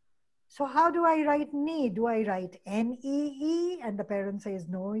 So how do I write knee? Do I write N-E-E?" And the parent says,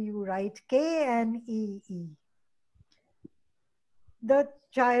 "No, you write K-N-E-E." The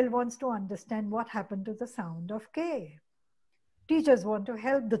child wants to understand what happened to the sound of K. Teachers want to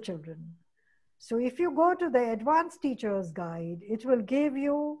help the children. So if you go to the advanced teacher's guide, it will give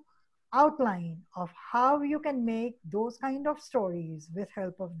you outline of how you can make those kind of stories with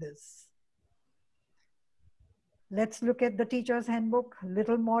help of this. Let's look at the teacher's handbook a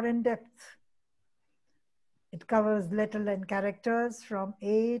little more in depth. It covers letter and characters from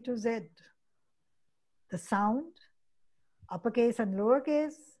A to Z. The sound, uppercase and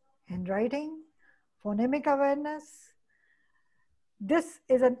lowercase, handwriting, phonemic awareness. This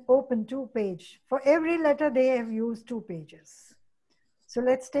is an open 2-page. For every letter, they have used 2 pages. So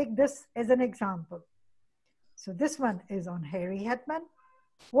let's take this as an example. So this one is on Harry Hetman.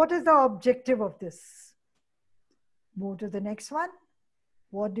 What is the objective of this? Move to the next one.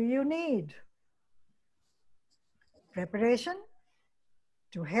 What do you need? Preparation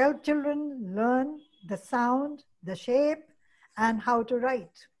to help children learn the sound, the shape, and how to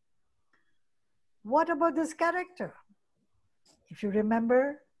write. What about this character? If you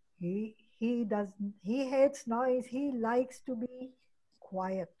remember, he hates noise. He likes to be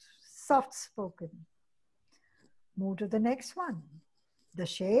quiet, soft-spoken. Move to the next one. The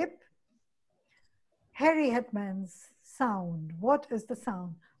shape. Harry Hetman's sound. What is the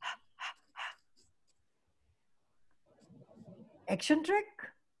sound? Action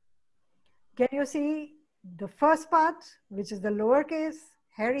trick. Can you see the first part, which is the lowercase,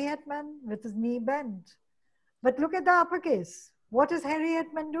 Harry Hetman with his knee bent? But look at the uppercase. What is Harry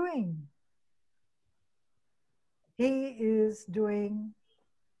Hetman doing? He's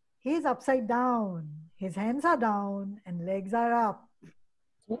upside down. His hands are down and legs are up.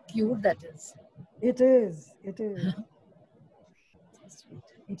 So cute that is. It is.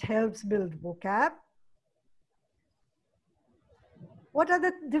 It helps build vocab. What are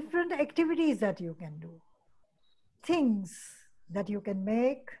the different activities that you can do? Things that you can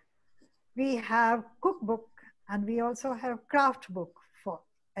make. We have cookbook and we also have craft book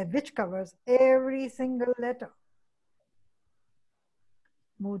which covers every single letter.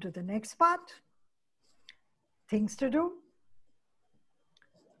 Move to the next part. Things to do.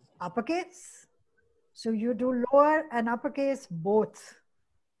 Uppercase. So you do lower and uppercase both.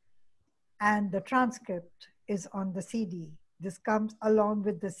 And the transcript is on the CD. This comes along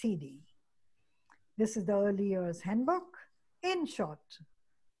with the CD. This is the early years handbook. In short,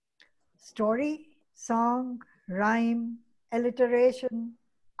 story, song, rhyme, alliteration,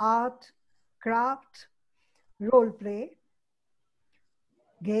 art, craft, role play,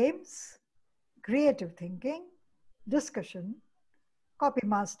 games, creative thinking, discussion, copy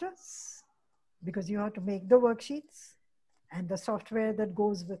masters, because you have to make the worksheets and the software that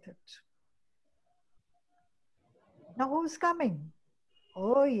goes with it. Now who's coming?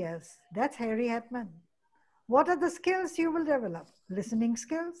 Oh, yes, that's Harry Hatman. What are the skills you will develop? Listening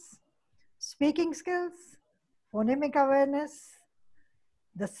skills, speaking skills, phonemic awareness,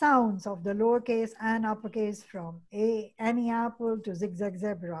 the sounds of the lowercase and uppercase from A, Annie apple to zigzag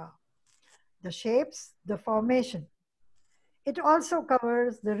zebra, the shapes, the formation. It also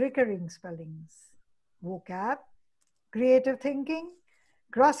covers the recurring spellings, vocab, creative thinking,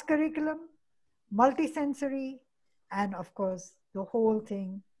 cross curriculum, multisensory, and of course, the whole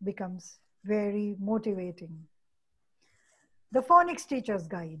thing becomes very motivating. The Phonics Teacher's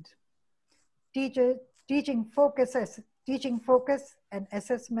Guide, teacher, teaching, focus, teaching focus and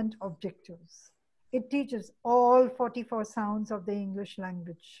assessment objectives. It teaches all 44 sounds of the English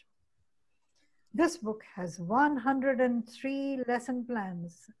language. This book has 103 lesson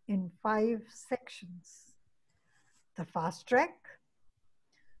plans in 5 sections. The fast track.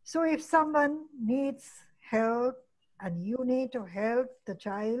 So if someone needs help and you need to help the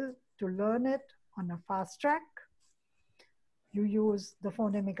child to learn it on a fast track, you use the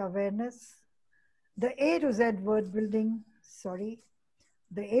phonemic awareness. The A to Z word building,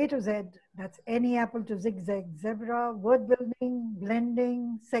 the A to Z, that's any apple to zigzag zebra, word building,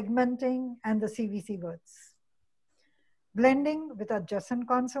 blending, segmenting, and the CVC words. Blending with adjacent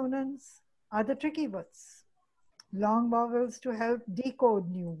consonants are the tricky words. Long vowels to help decode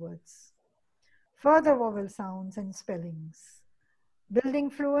new words. Further vowel sounds and spellings. Building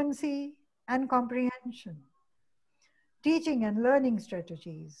fluency and comprehension. Teaching and learning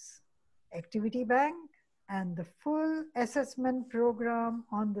strategies. Activity bank, and the full assessment program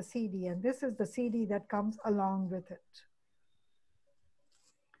on the CD. And this is the CD that comes along with it.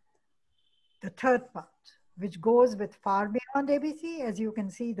 The third part, which goes with far beyond ABC, as you can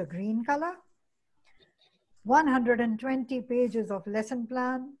see the green color. 120 pages of lesson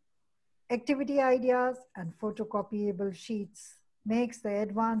plan, activity ideas, and photocopiable sheets makes the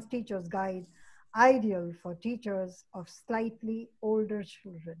Advanced Teacher's Guide ideal for teachers of slightly older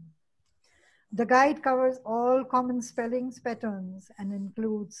children. The guide covers all common spellings patterns and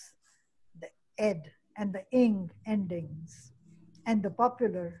includes the ed and the ing endings and the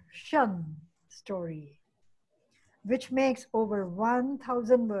popular shun story, which makes over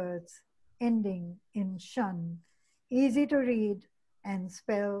 1,000 words ending in shun easy to read and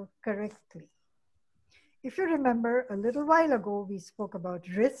spell correctly. If you remember, a little while ago, we spoke about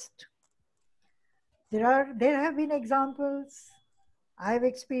wrist. There have been examples I've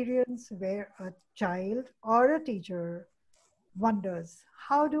experienced where a child or a teacher wonders,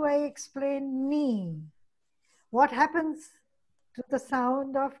 how do I explain knee? What happens to the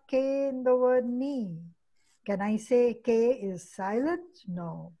sound of K in the word knee? Can I say K is silent?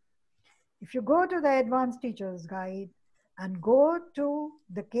 No. If you go to the Advanced Teacher's Guide and go to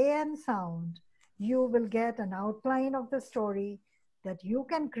the KN sound, you will get an outline of the story that you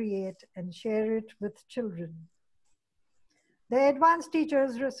can create and share it with children. The Advanced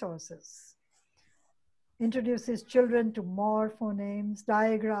Teacher's Resources introduces children to more phonemes,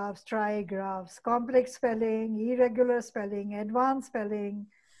 digraphs, trigraphs, complex spelling, irregular spelling, advanced spelling.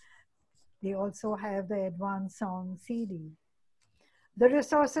 They also have the advanced song CD. The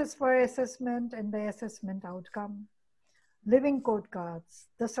resources for assessment and the assessment outcome, living code cards,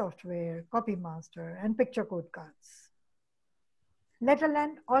 the software, copymaster, and picture code cards.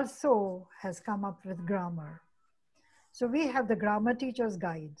 Letterland also has come up with grammar. So we have the Grammar Teacher's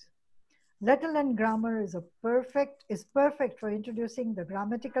Guide. Letterland grammar is perfect for introducing the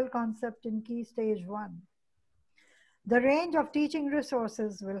grammatical concept in Key Stage 1. The range of teaching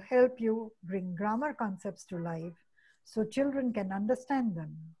resources will help you bring grammar concepts to life so children can understand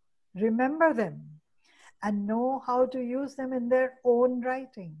them, remember them, and know how to use them in their own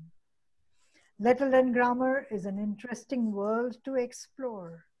writing. Letterland grammar is an interesting world to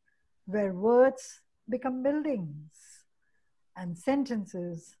explore, where words become buildings and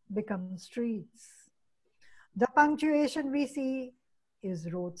sentences become streets. The punctuation we see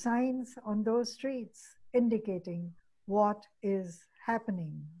is road signs on those streets indicating what is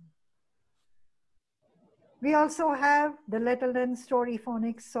happening. We also have the Letterland Story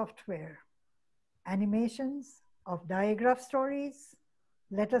Phonics software, animations of digraph stories,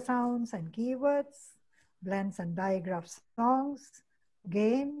 letter sounds and keywords, blends and digraph songs,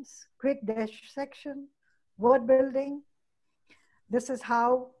 games, quick dash section, word building. This is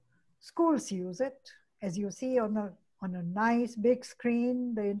how schools use it. As you see on a nice big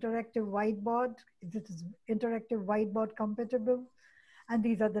screen, the interactive whiteboard, it is interactive whiteboard compatible. And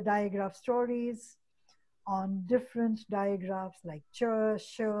these are the digraph stories on different digraphs like ch,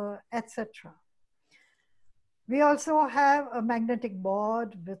 sh, etc. We also have a magnetic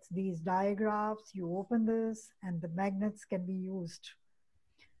board with these digraphs. You open this and the magnets can be used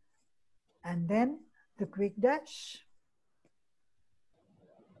and then the quick dash.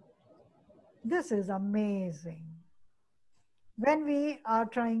 This is amazing. When we are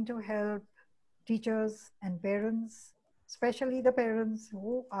trying to help teachers and parents, especially the parents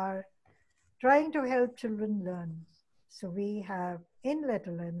who are trying to help children learn. So we have in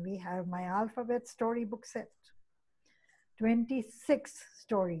Letter Learn, we have my alphabet storybook set, 26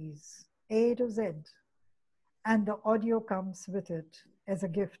 stories, A to Z, and the audio comes with it as a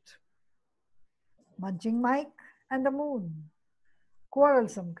gift. Munching Mike and the Moon,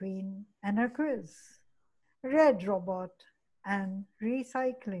 Quarrelsome Queen and her quiz, Red Robot and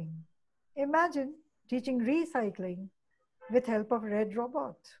recycling. Imagine teaching recycling with help of Red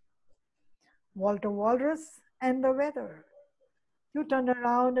Robot. Walter Walrus and the weather. You turn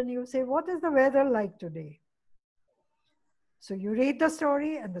around and you say, what is the weather like today? So you read the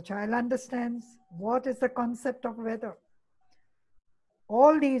story and the child understands what is the concept of weather.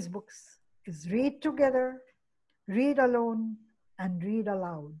 All these books is read together, read alone, and read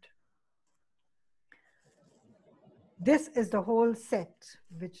aloud. This is the whole set,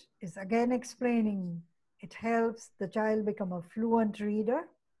 which is again explaining it helps the child become a fluent reader,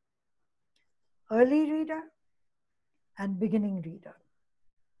 early reader, and beginning reader.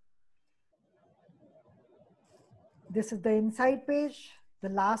 This is the inside page, the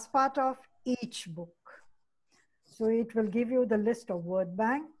last part of each book. So it will give you the list of word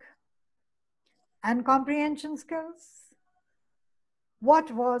bank and comprehension skills.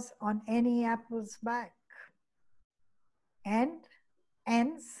 What was on any apple's back? And,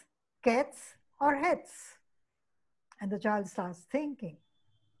 ants, cats, or heads? And the child starts thinking.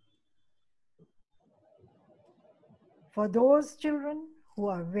 For those children who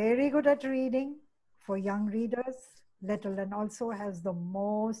are very good at reading, for young readers, Letter Learn also has the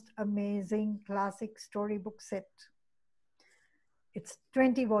most amazing classic storybook set. It's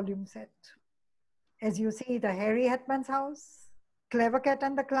 20-volume set. As you see, the Hairy Hetman's House, Clever Cat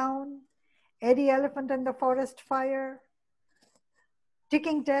and the Clown, Eddie Elephant and the Forest Fire,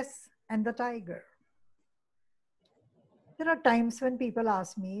 Ticking Tess and the Tiger. There are times when people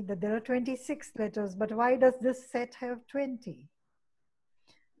ask me that there are 26 letters, but why does this set have 20?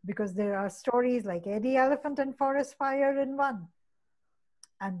 Because there are stories like Eddie Elephant and Forest Fire in one.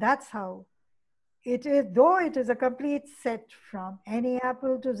 And that's how it is, though it is a complete set from Any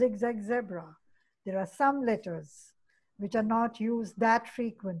Apple to Zigzag Zebra, there are some letters which are not used that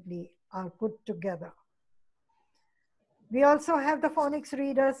frequently are put together. We also have the phonics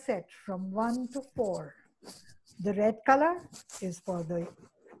reader set from 1 to 4. The red color is for the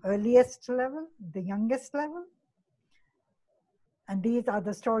earliest level, the youngest level. And these are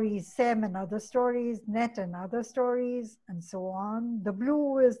the stories, Sam and other stories, Net and other stories, and so on. The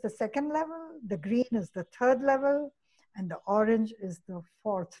blue is the second level, the green is the third level, and the orange is the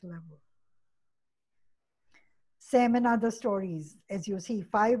fourth level. Sam and other stories, as you see,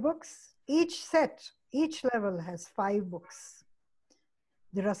 5 books. Each set, each level has 5 books.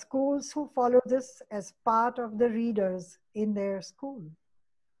 There are schools who follow this as part of the readers in their school.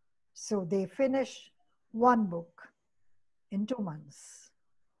 So they finish 1 book in 2 months.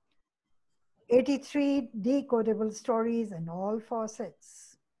 83 decodable stories in all 4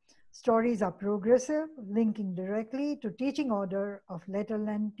 sets. Stories are progressive, linking directly to teaching order of Letter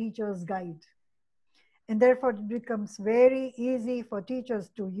Learn Teacher's Guide. And therefore it becomes very easy for teachers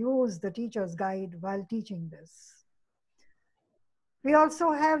to use the teacher's guide while teaching this. We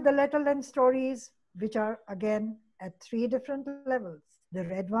also have the Letter Learn stories, which are again at 3 different levels. The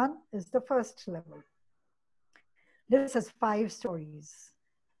red one is the first level. This has 5 stories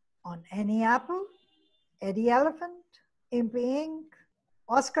on Any Apple, Eddie Elephant, Impy Ink,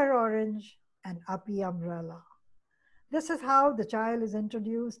 Oscar Orange, and Uppy Umbrella. This is how the child is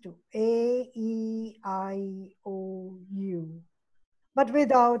introduced to A, E, I, O, U, but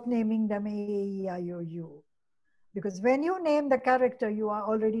without naming them A, E, I, O, U. Because when you name the character, you are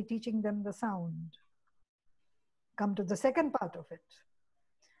already teaching them the sound. Come to the second part of it.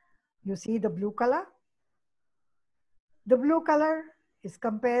 You see the blue color? The blue color is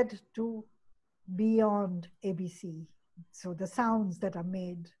compared to beyond ABC. So the sounds that are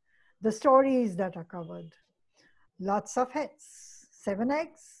made, the stories that are covered. Lots of heads, 7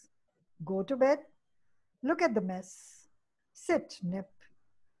 eggs, go to bed, look at the mess, sit, nip,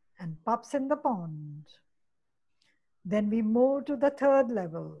 and pups in the pond. Then we move to the third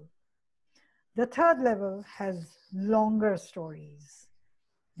level. The third level has longer stories.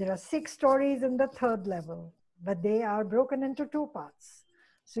 There are 6 stories in the third level, but they are broken into 2 parts.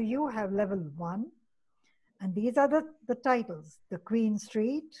 So you have level 1, and these are the titles: The Queen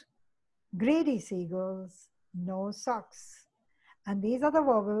Street, Greedy Seagulls, No Socks. And these are the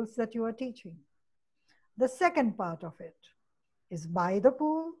vowels that you are teaching. The second part of it is by the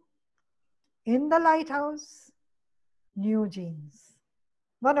pool, in the lighthouse, new jeans.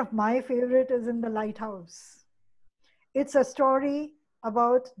 One of my favorite is in the lighthouse. It's a story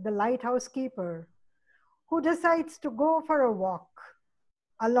about the lighthouse keeper who decides to go for a walk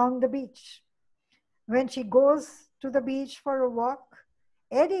along the beach. When she goes to the beach for a walk,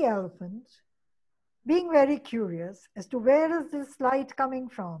 Eddie Elephant, being very curious as to where is this light coming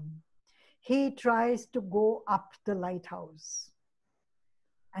from, he tries to go up the lighthouse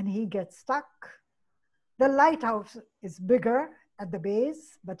and he gets stuck. The lighthouse is bigger at the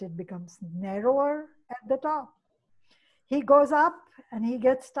base, but it becomes narrower at the top. He goes up and he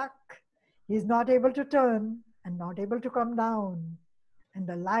gets stuck. He's not able to turn and not able to come down. And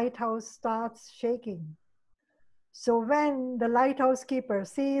the lighthouse starts shaking. So when the lighthouse keeper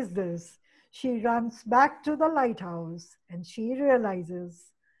sees this, she runs back to the lighthouse and she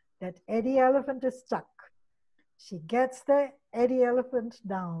realizes that Eddie Elephant is stuck. She gets the Eddie Elephant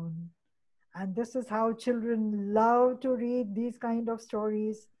down. And this is how children love to read these kind of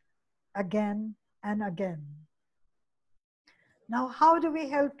stories again and again. Now, how do we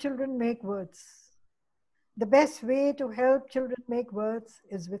help children make words? The best way to help children make words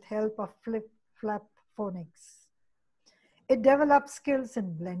is with help of flip-flap phonics. It develops skills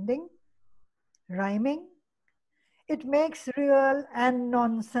in blending, rhyming. It makes real and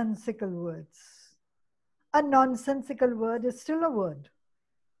nonsensical words. A nonsensical word is still a word.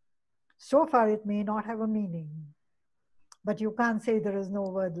 So far, it may not have a meaning, but you can't say there is no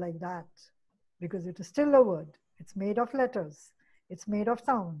word like that because it is still a word. It's made of letters. It's made of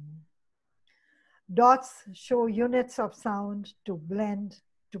sound. Dots show units of sound to blend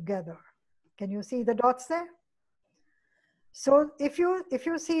together. Can you see the dots there? So if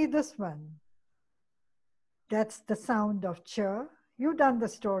you see this one, that's the sound of ch. You've done the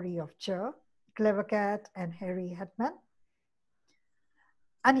story of ch, Clever Cat and Harry Hetman.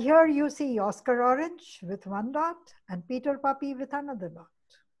 And here you see Oscar Orange with one dot and Peter Puppy with another dot.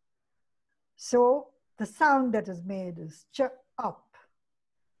 So the sound that is made is ch up.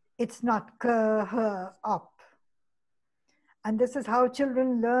 It's not k, h, up. And this is how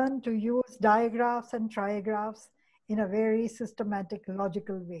children learn to use digraphs and trigraphs in a very systematic,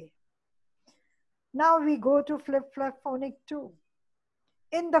 logical way. Now we go to flip-flap phonic 2.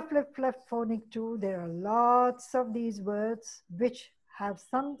 In the flip-flap phonic 2, there are lots of these words which have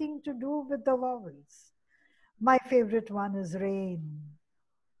something to do with the vowels. My favorite one is rain.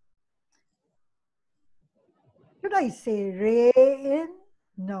 Should I say rain?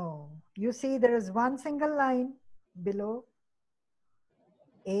 No. You see there is one single line below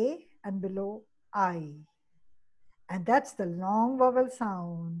A and below I. And that's the long vowel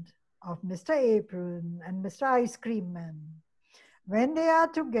sound of Mr. Apron and Mr. Ice Cream Man. When they are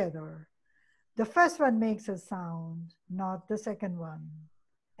together, the first one makes a sound, not the second one.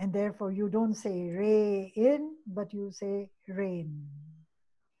 And therefore you don't say rain, but you say rain.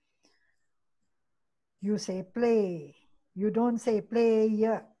 You say play. You don't say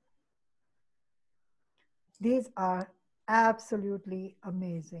play. These are absolutely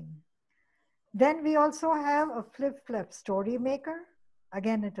amazing. Then we also have a flip-flap story maker.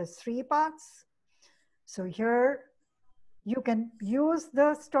 Again, it has 3 parts. So here you can use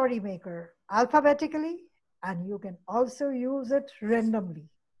the story maker alphabetically, and you can also use it randomly.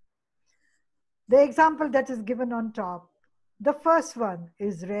 The example that is given on top, the first one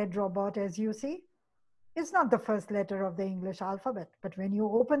is Red Robot, as you see. It's not the first letter of the English alphabet, but when you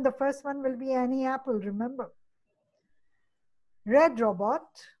open the first one will be Annie Apple, remember. Red Robot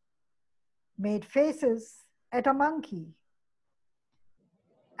made faces at a monkey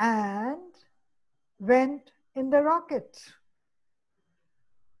and went in the rocket.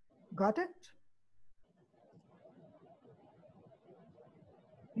 Got it?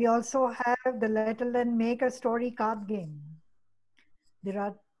 We also have the Let a Learn Make a Story card game. There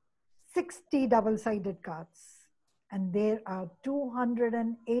are 60 double-sided cards and there are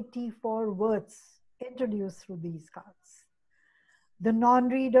 284 words introduced through these cards. The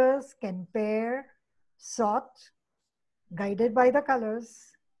non-readers can pair, sort, guided by the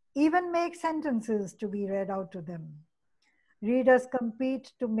colors, even make sentences to be read out to them. Readers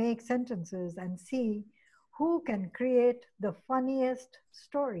compete to make sentences and see who can create the funniest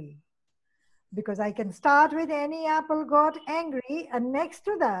story. Because I can start with Annie Apple got angry and next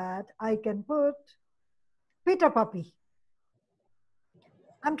to that I can put Peter Puppy.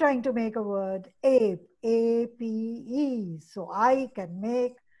 I'm trying to make a word ape, A-P-E. So I can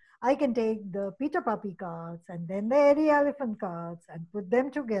take the Peter Puppy cards and then the Eddie Elephant cards and put them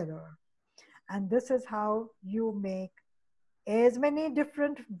together. And this is how you make as many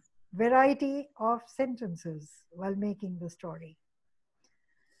different variety of sentences while making the story.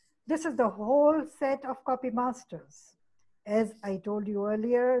 This is the whole set of copy masters. As I told you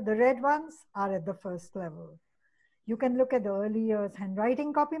earlier, the red ones are at the first level. You can look at the early years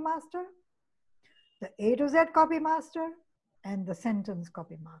handwriting copy master, the A to Z copy master, and the sentence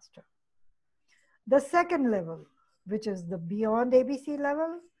copy master. The second level, which is the beyond ABC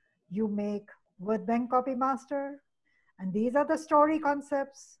level, you make word bank copy master, and these are the story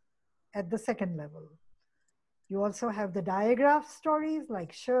concepts at the second level. You also have the diagraph stories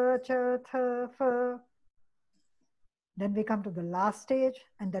like sh, ch, th, f. Then we come to the last stage,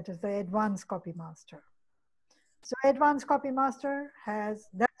 and that is the advanced copy master. So advanced copy master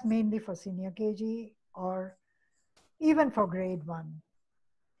that's mainly for senior KG or even for grade 1.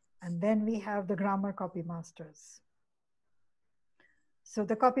 And then we have the grammar copy masters. So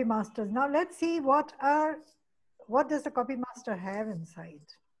the copy masters, now let's see what does the copy master have inside.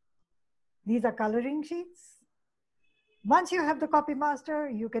 These are coloring sheets. Once you have the copy master,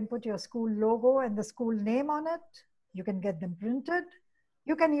 you can put your school logo and the school name on it. You can get them printed.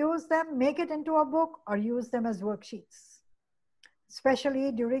 You can use them, make it into a book, or use them as worksheets.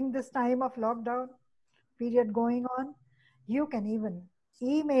 Especially during this time of lockdown period going on, you can even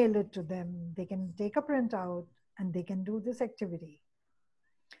email it to them. They can take a printout and they can do this activity.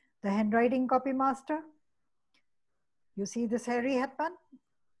 The handwriting copy master, you see this hairy hetman?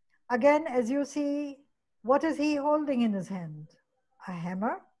 Again, as you see, what is he holding in his hand? A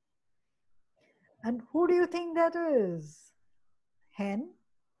hammer. And who do you think that is? Hen.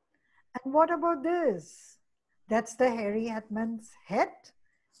 And what about this? That's the hairy hetman's head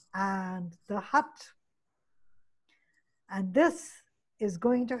and the hut. And this is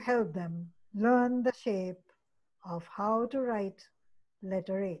going to help them learn the shape of how to write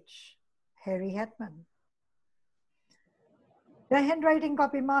letter H, hairy hetman. The handwriting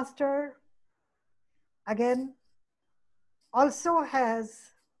copy master, again, also has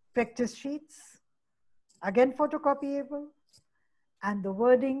practice sheets, again photocopyable, and the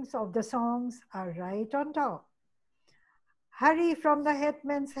wordings of the songs are right on top. Hurry from the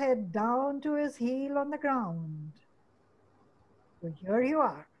hetman's head down to his heel on the ground. So here you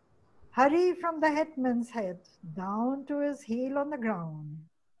are. Hurry from the hetman's head down to his heel on the ground.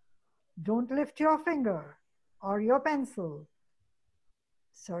 Don't lift your finger or your pencil.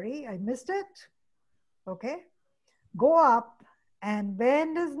 Sorry, I missed it. Okay. Go up and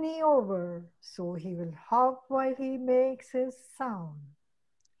bend his knee over so he will hop while he makes his sound.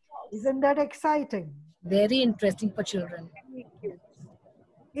 Isn't that exciting? Very interesting for children. Very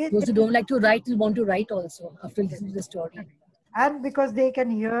cute. Those who don't like to write will want to write also after listening to the story. And because they can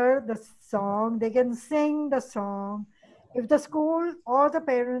hear the song, they can sing the song. If the school or the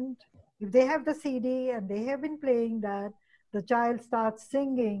parent, if they have the CD and they have been playing that, the child starts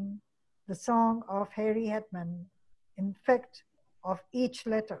singing the song of Harry Hetman, in fact, of each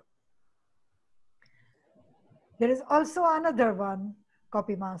letter. There is also another one,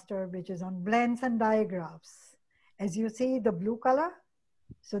 copy master, which is on blends and diagraphs. As you see the blue color,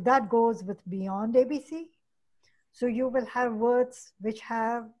 so that goes with beyond ABC. So you will have words which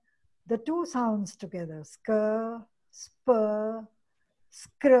have the two sounds together, skr, spur,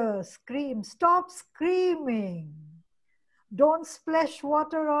 skr, scream. Stop screaming. Don't splash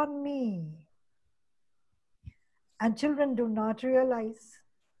water on me. And children do not realize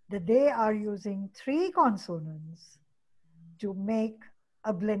that they are using 3 consonants to make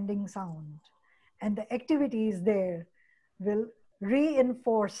a blending sound. And the activities there will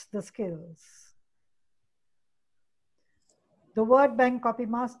reinforce the skills. The word bank copy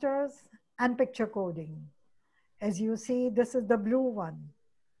masters and picture coding. As you see, this is the blue one.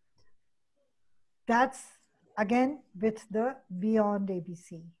 That's again with the beyond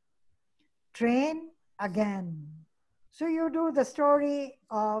ABC. Train again. So you do the story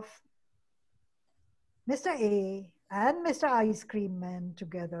of Mr. A and Mr. Ice Cream Man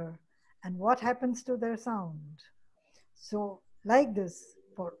together and what happens to their sound. So like this,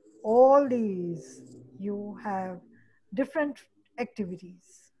 for all these, you have different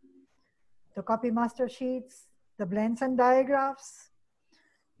activities. The copy master sheets, the blends and diagraphs.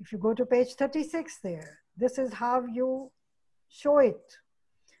 If you go to page 36 there, this is how you show it.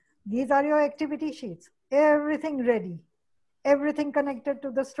 These are your activity sheets. Everything ready. Everything connected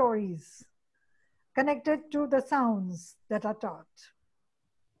to the stories. Connected to the sounds that are taught.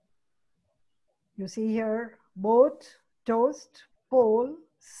 You see here, boat, toast, pole,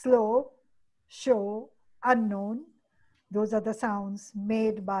 slope, show, unknown. Those are the sounds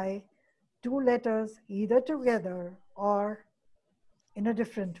made by 2 letters either together or in a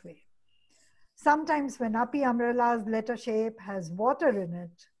different way. Sometimes when Appy Umbrella's letter shape has water in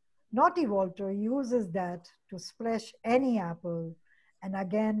it, Naughty Walter uses that to splash any apple. And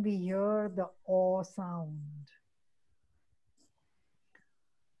again, we hear the aw sound.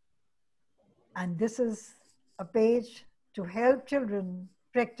 And this is a page to help children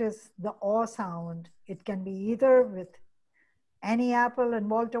practice the aw sound. It can be either with any apple and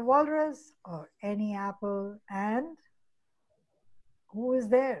Walter Walrus, or any apple and who is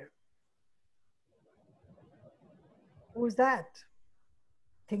there? Who's that?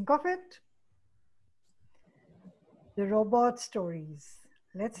 Think of it. The robot stories.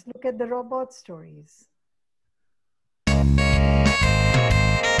 Let's look at the robot stories. We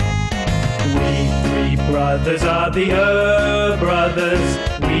three brothers are the brothers.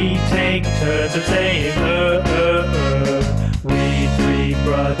 We take turns of saying We three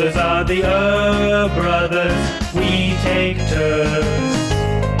brothers are the brothers. We take turns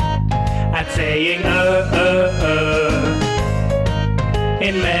at saying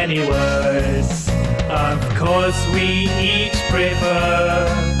in many words. Of course we each prefer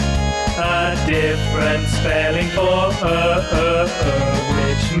a different spelling for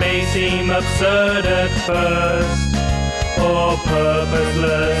which may seem absurd at first, or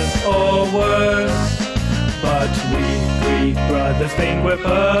purposeless, or worse. But we three brothers think we're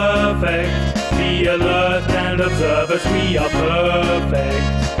perfect. Be alert and observe us, we are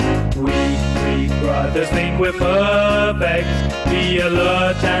perfect. We three brothers think we're perfect. Be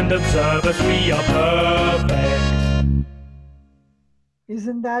alert and observe us, we are perfect.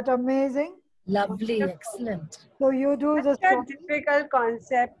 Isn't that amazing? Lovely, excellent. So you do the Such a difficult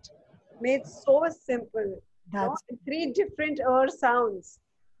concept made so simple. That's Three different sounds.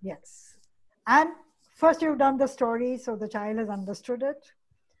 yes. And first you've done the story, so the child has understood it.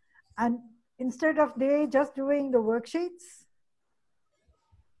 And instead of they just doing the worksheets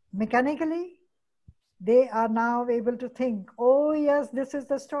mechanically, they are now able to think, oh yes, this is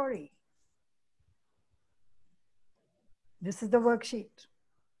the story. This is the worksheet.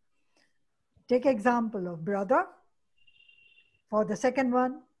 Take example of brother. For the second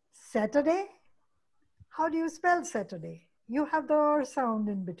one, Saturday. How do you spell Saturday? You have the R sound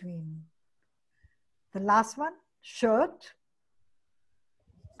in between. The last one, shirt.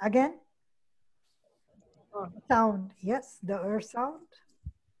 Again, sound. Yes, the R sound.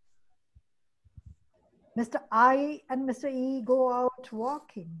 Mr. I and Mr. E go out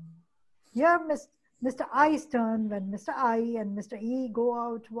walking. Here, Mr. I's turn when Mr. I and Mr. E go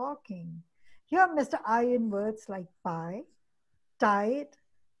out walking. Here, Mr. I in words like pie, tide,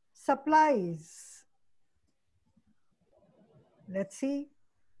 supplies. Let's see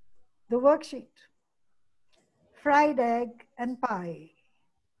the worksheet. Fried egg and pie,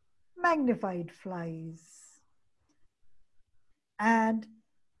 magnified flies. And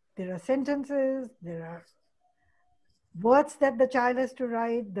there are sentences, there are words that the child has to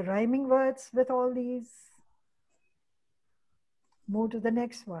write, the rhyming words with all these. Move to the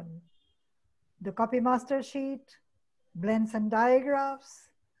next one. The copy master sheet, blends and diagraphs.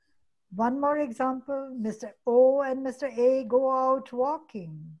 One more example, Mr. O and Mr. A go out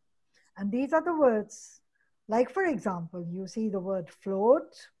walking. And these are the words. Like for example, you see the word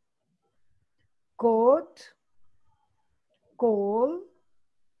float, coat, coal,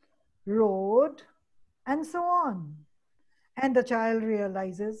 road, and so on. And the child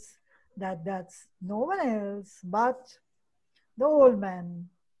realizes that that's no one else but the old man.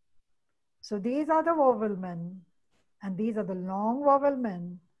 So these are the vowel men, and these are the long vowel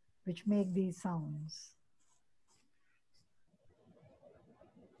men which make these sounds.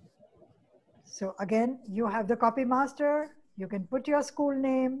 So again, you have the copy master. You can put your school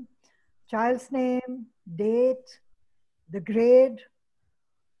name, child's name, date, the grade,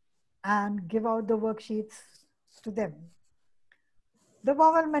 and give out the worksheets to them. The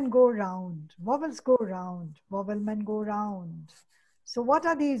vowel men go round, vowels go round, vowel men go round. So what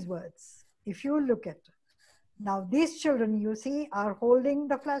are these words? If you look at, now these children you see are holding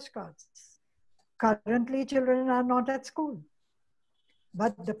the flashcards. Currently children are not at school,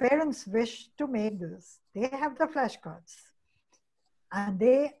 but the parents wish to make this. They have the flashcards and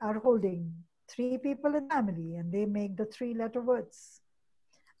they are holding 3 people in the family and they make the 3-letter words.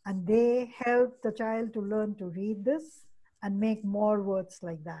 And they help the child to learn to read this and make more words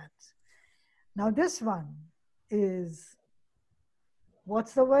like that. Now this one is,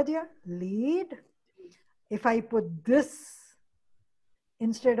 what's the word here? Lead. If I put this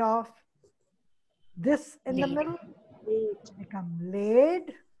instead of this in the middle, it become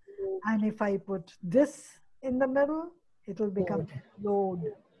laid. And if I put this in the middle, it will become load.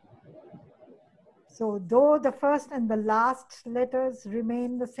 So though the first and the last letters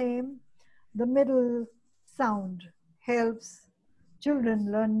remain the same, The middle sound helps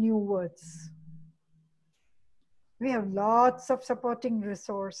children learn new words. We have lots of supporting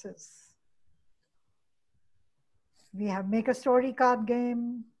resources. We have Make a Story card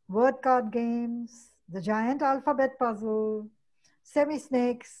game, word card games, the giant alphabet puzzle,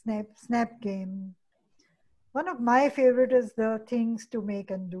 semi-snake snap game. One of my favorite is the things to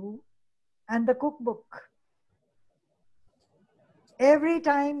make and do, and the cookbook. Every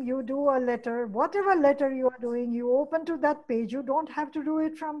time you do a letter, whatever letter you are doing, you open to that page. You don't have to do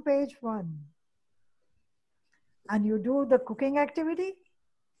it from page 1. And you do the cooking activity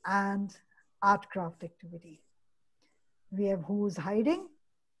and art craft activity. We have Who's Hiding,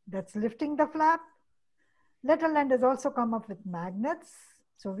 that's lifting the flap. Letterland has also come up with magnets.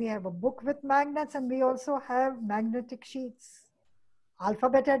 So we have a book with magnets, and we also have magnetic sheets.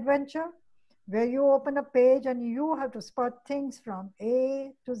 Alphabet Adventure, where you open a page and you have to spot things from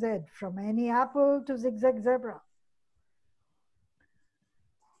A to Z, from any apple to zigzag zebra.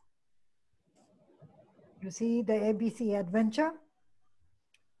 You see the ABC Adventure,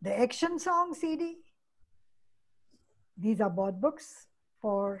 the Action Song CD. These are board books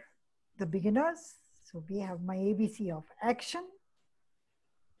for the beginners. So we have my ABC of action,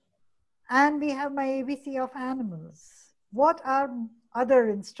 and we have my ABC of animals. What are other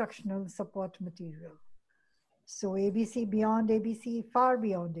instructional support material? So ABC, beyond ABC, far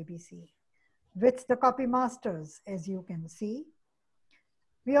beyond ABC, with the copy masters, as you can see.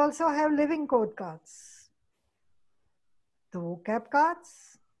 We also have living code cards, the vocab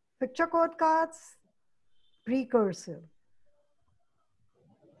cards, picture code cards, precursive,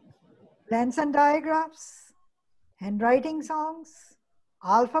 plans and diagrams, handwriting songs,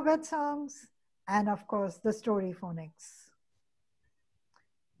 alphabet songs, and of course the story phonics.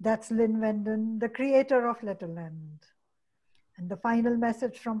 That's Lynn Wenden, the creator of Letterland. And the final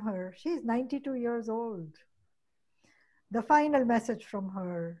message from her, she's 92 years old. The final message from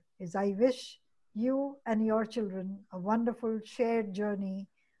her is, I wish you and your children a wonderful shared journey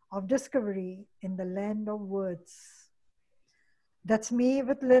of discovery in the land of words. That's me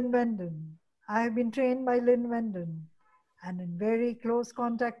with Lynn Wenden. I have been trained by Lynn Wenden and in very close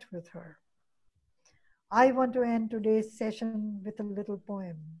contact with her. I want to end today's session with a little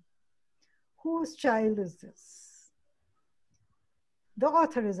poem. Whose child is this? The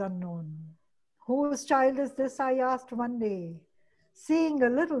author is unknown. Whose child is this, I asked one day, seeing a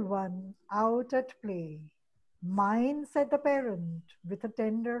little one out at play. Mine, said the parent with a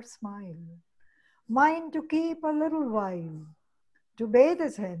tender smile. Mine to keep a little while, to bathe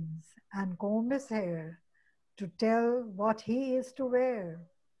his hands and comb his hair, to tell what he is to wear,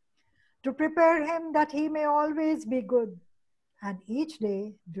 to prepare him that he may always be good, and each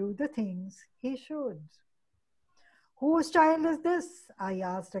day do the things he should. Whose child is this? I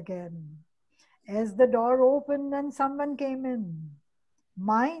asked again, as the door opened and someone came in.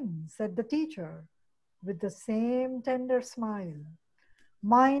 Mine, said the teacher, with the same tender smile.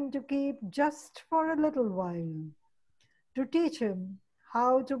 Mine to keep just for a little while, to teach him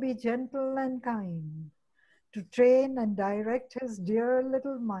how to be gentle and kind, to train and direct his dear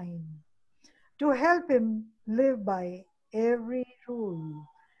little mind, to help him live by every rule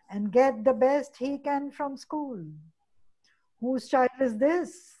and get the best he can from school. Whose child is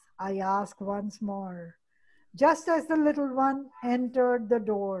this? I asked once more, just as the little one entered the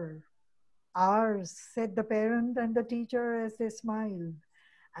door. Ours, said the parent and the teacher as they smiled,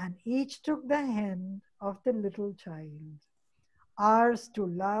 and each took the hand of the little child. Ours to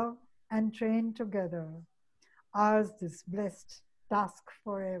love and train together. Ours this blessed task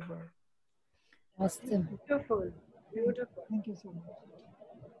forever. Awesome. Beautiful, beautiful. Thank you so much.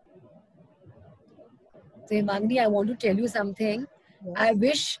 So, Hemangani, I want to tell you something. Yes. I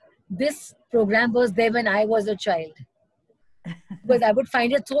wish this program was there when I was a child. Because I would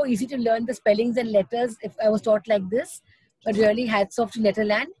find it so easy to learn the spellings and letters if I was taught like this. But really, hats off to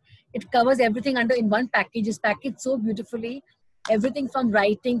Letterland. It covers everything under in one package. It's packaged so beautifully. Everything from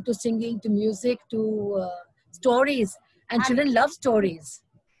writing to singing to music to stories. And children love stories.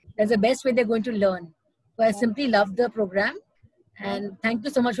 That's the best way they're going to learn. So I simply love the program. And thank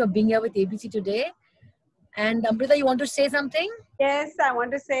you so much for being here with ABC today. And Amrita, you want to say something? Yes, I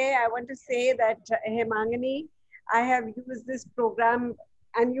want to say that Hemangani, I have used this program,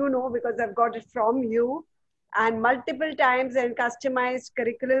 and you know, because I've got it from you, and multiple times, and customized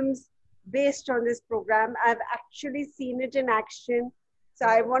curriculums based on this program. I've actually seen it in action. So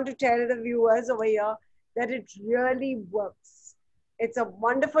I want to tell the viewers over here that it really works. It's a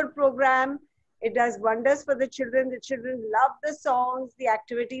wonderful program. It does wonders for the children. The children love the songs. The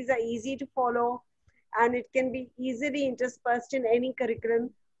activities are easy to follow, and it can be easily interspersed in any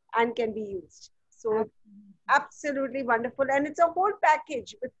curriculum and can be used. So absolutely wonderful. And it's a whole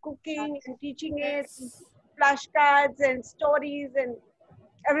package with cooking and teaching it, flashcards and stories and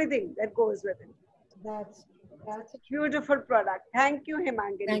everything that goes with it. That's a Beautiful product. Thank you,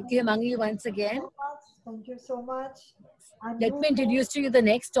 Hemangani. Thank you, Hemangani, once again. Thank you so much. And Let me introduce to you the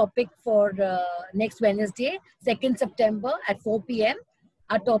next topic for next Wednesday, 2nd September at 4 p.m.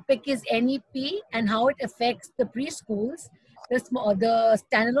 Our topic is NEP and how it affects the preschools, the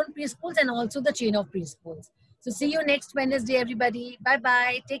standalone preschools, and also the chain of preschools. So see you next Wednesday, everybody.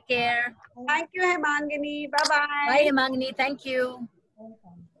 Bye-bye. Take care. Thank you, Hemangani. Bye-bye. Bye, Hemangani. Thank you.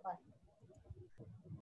 Welcome.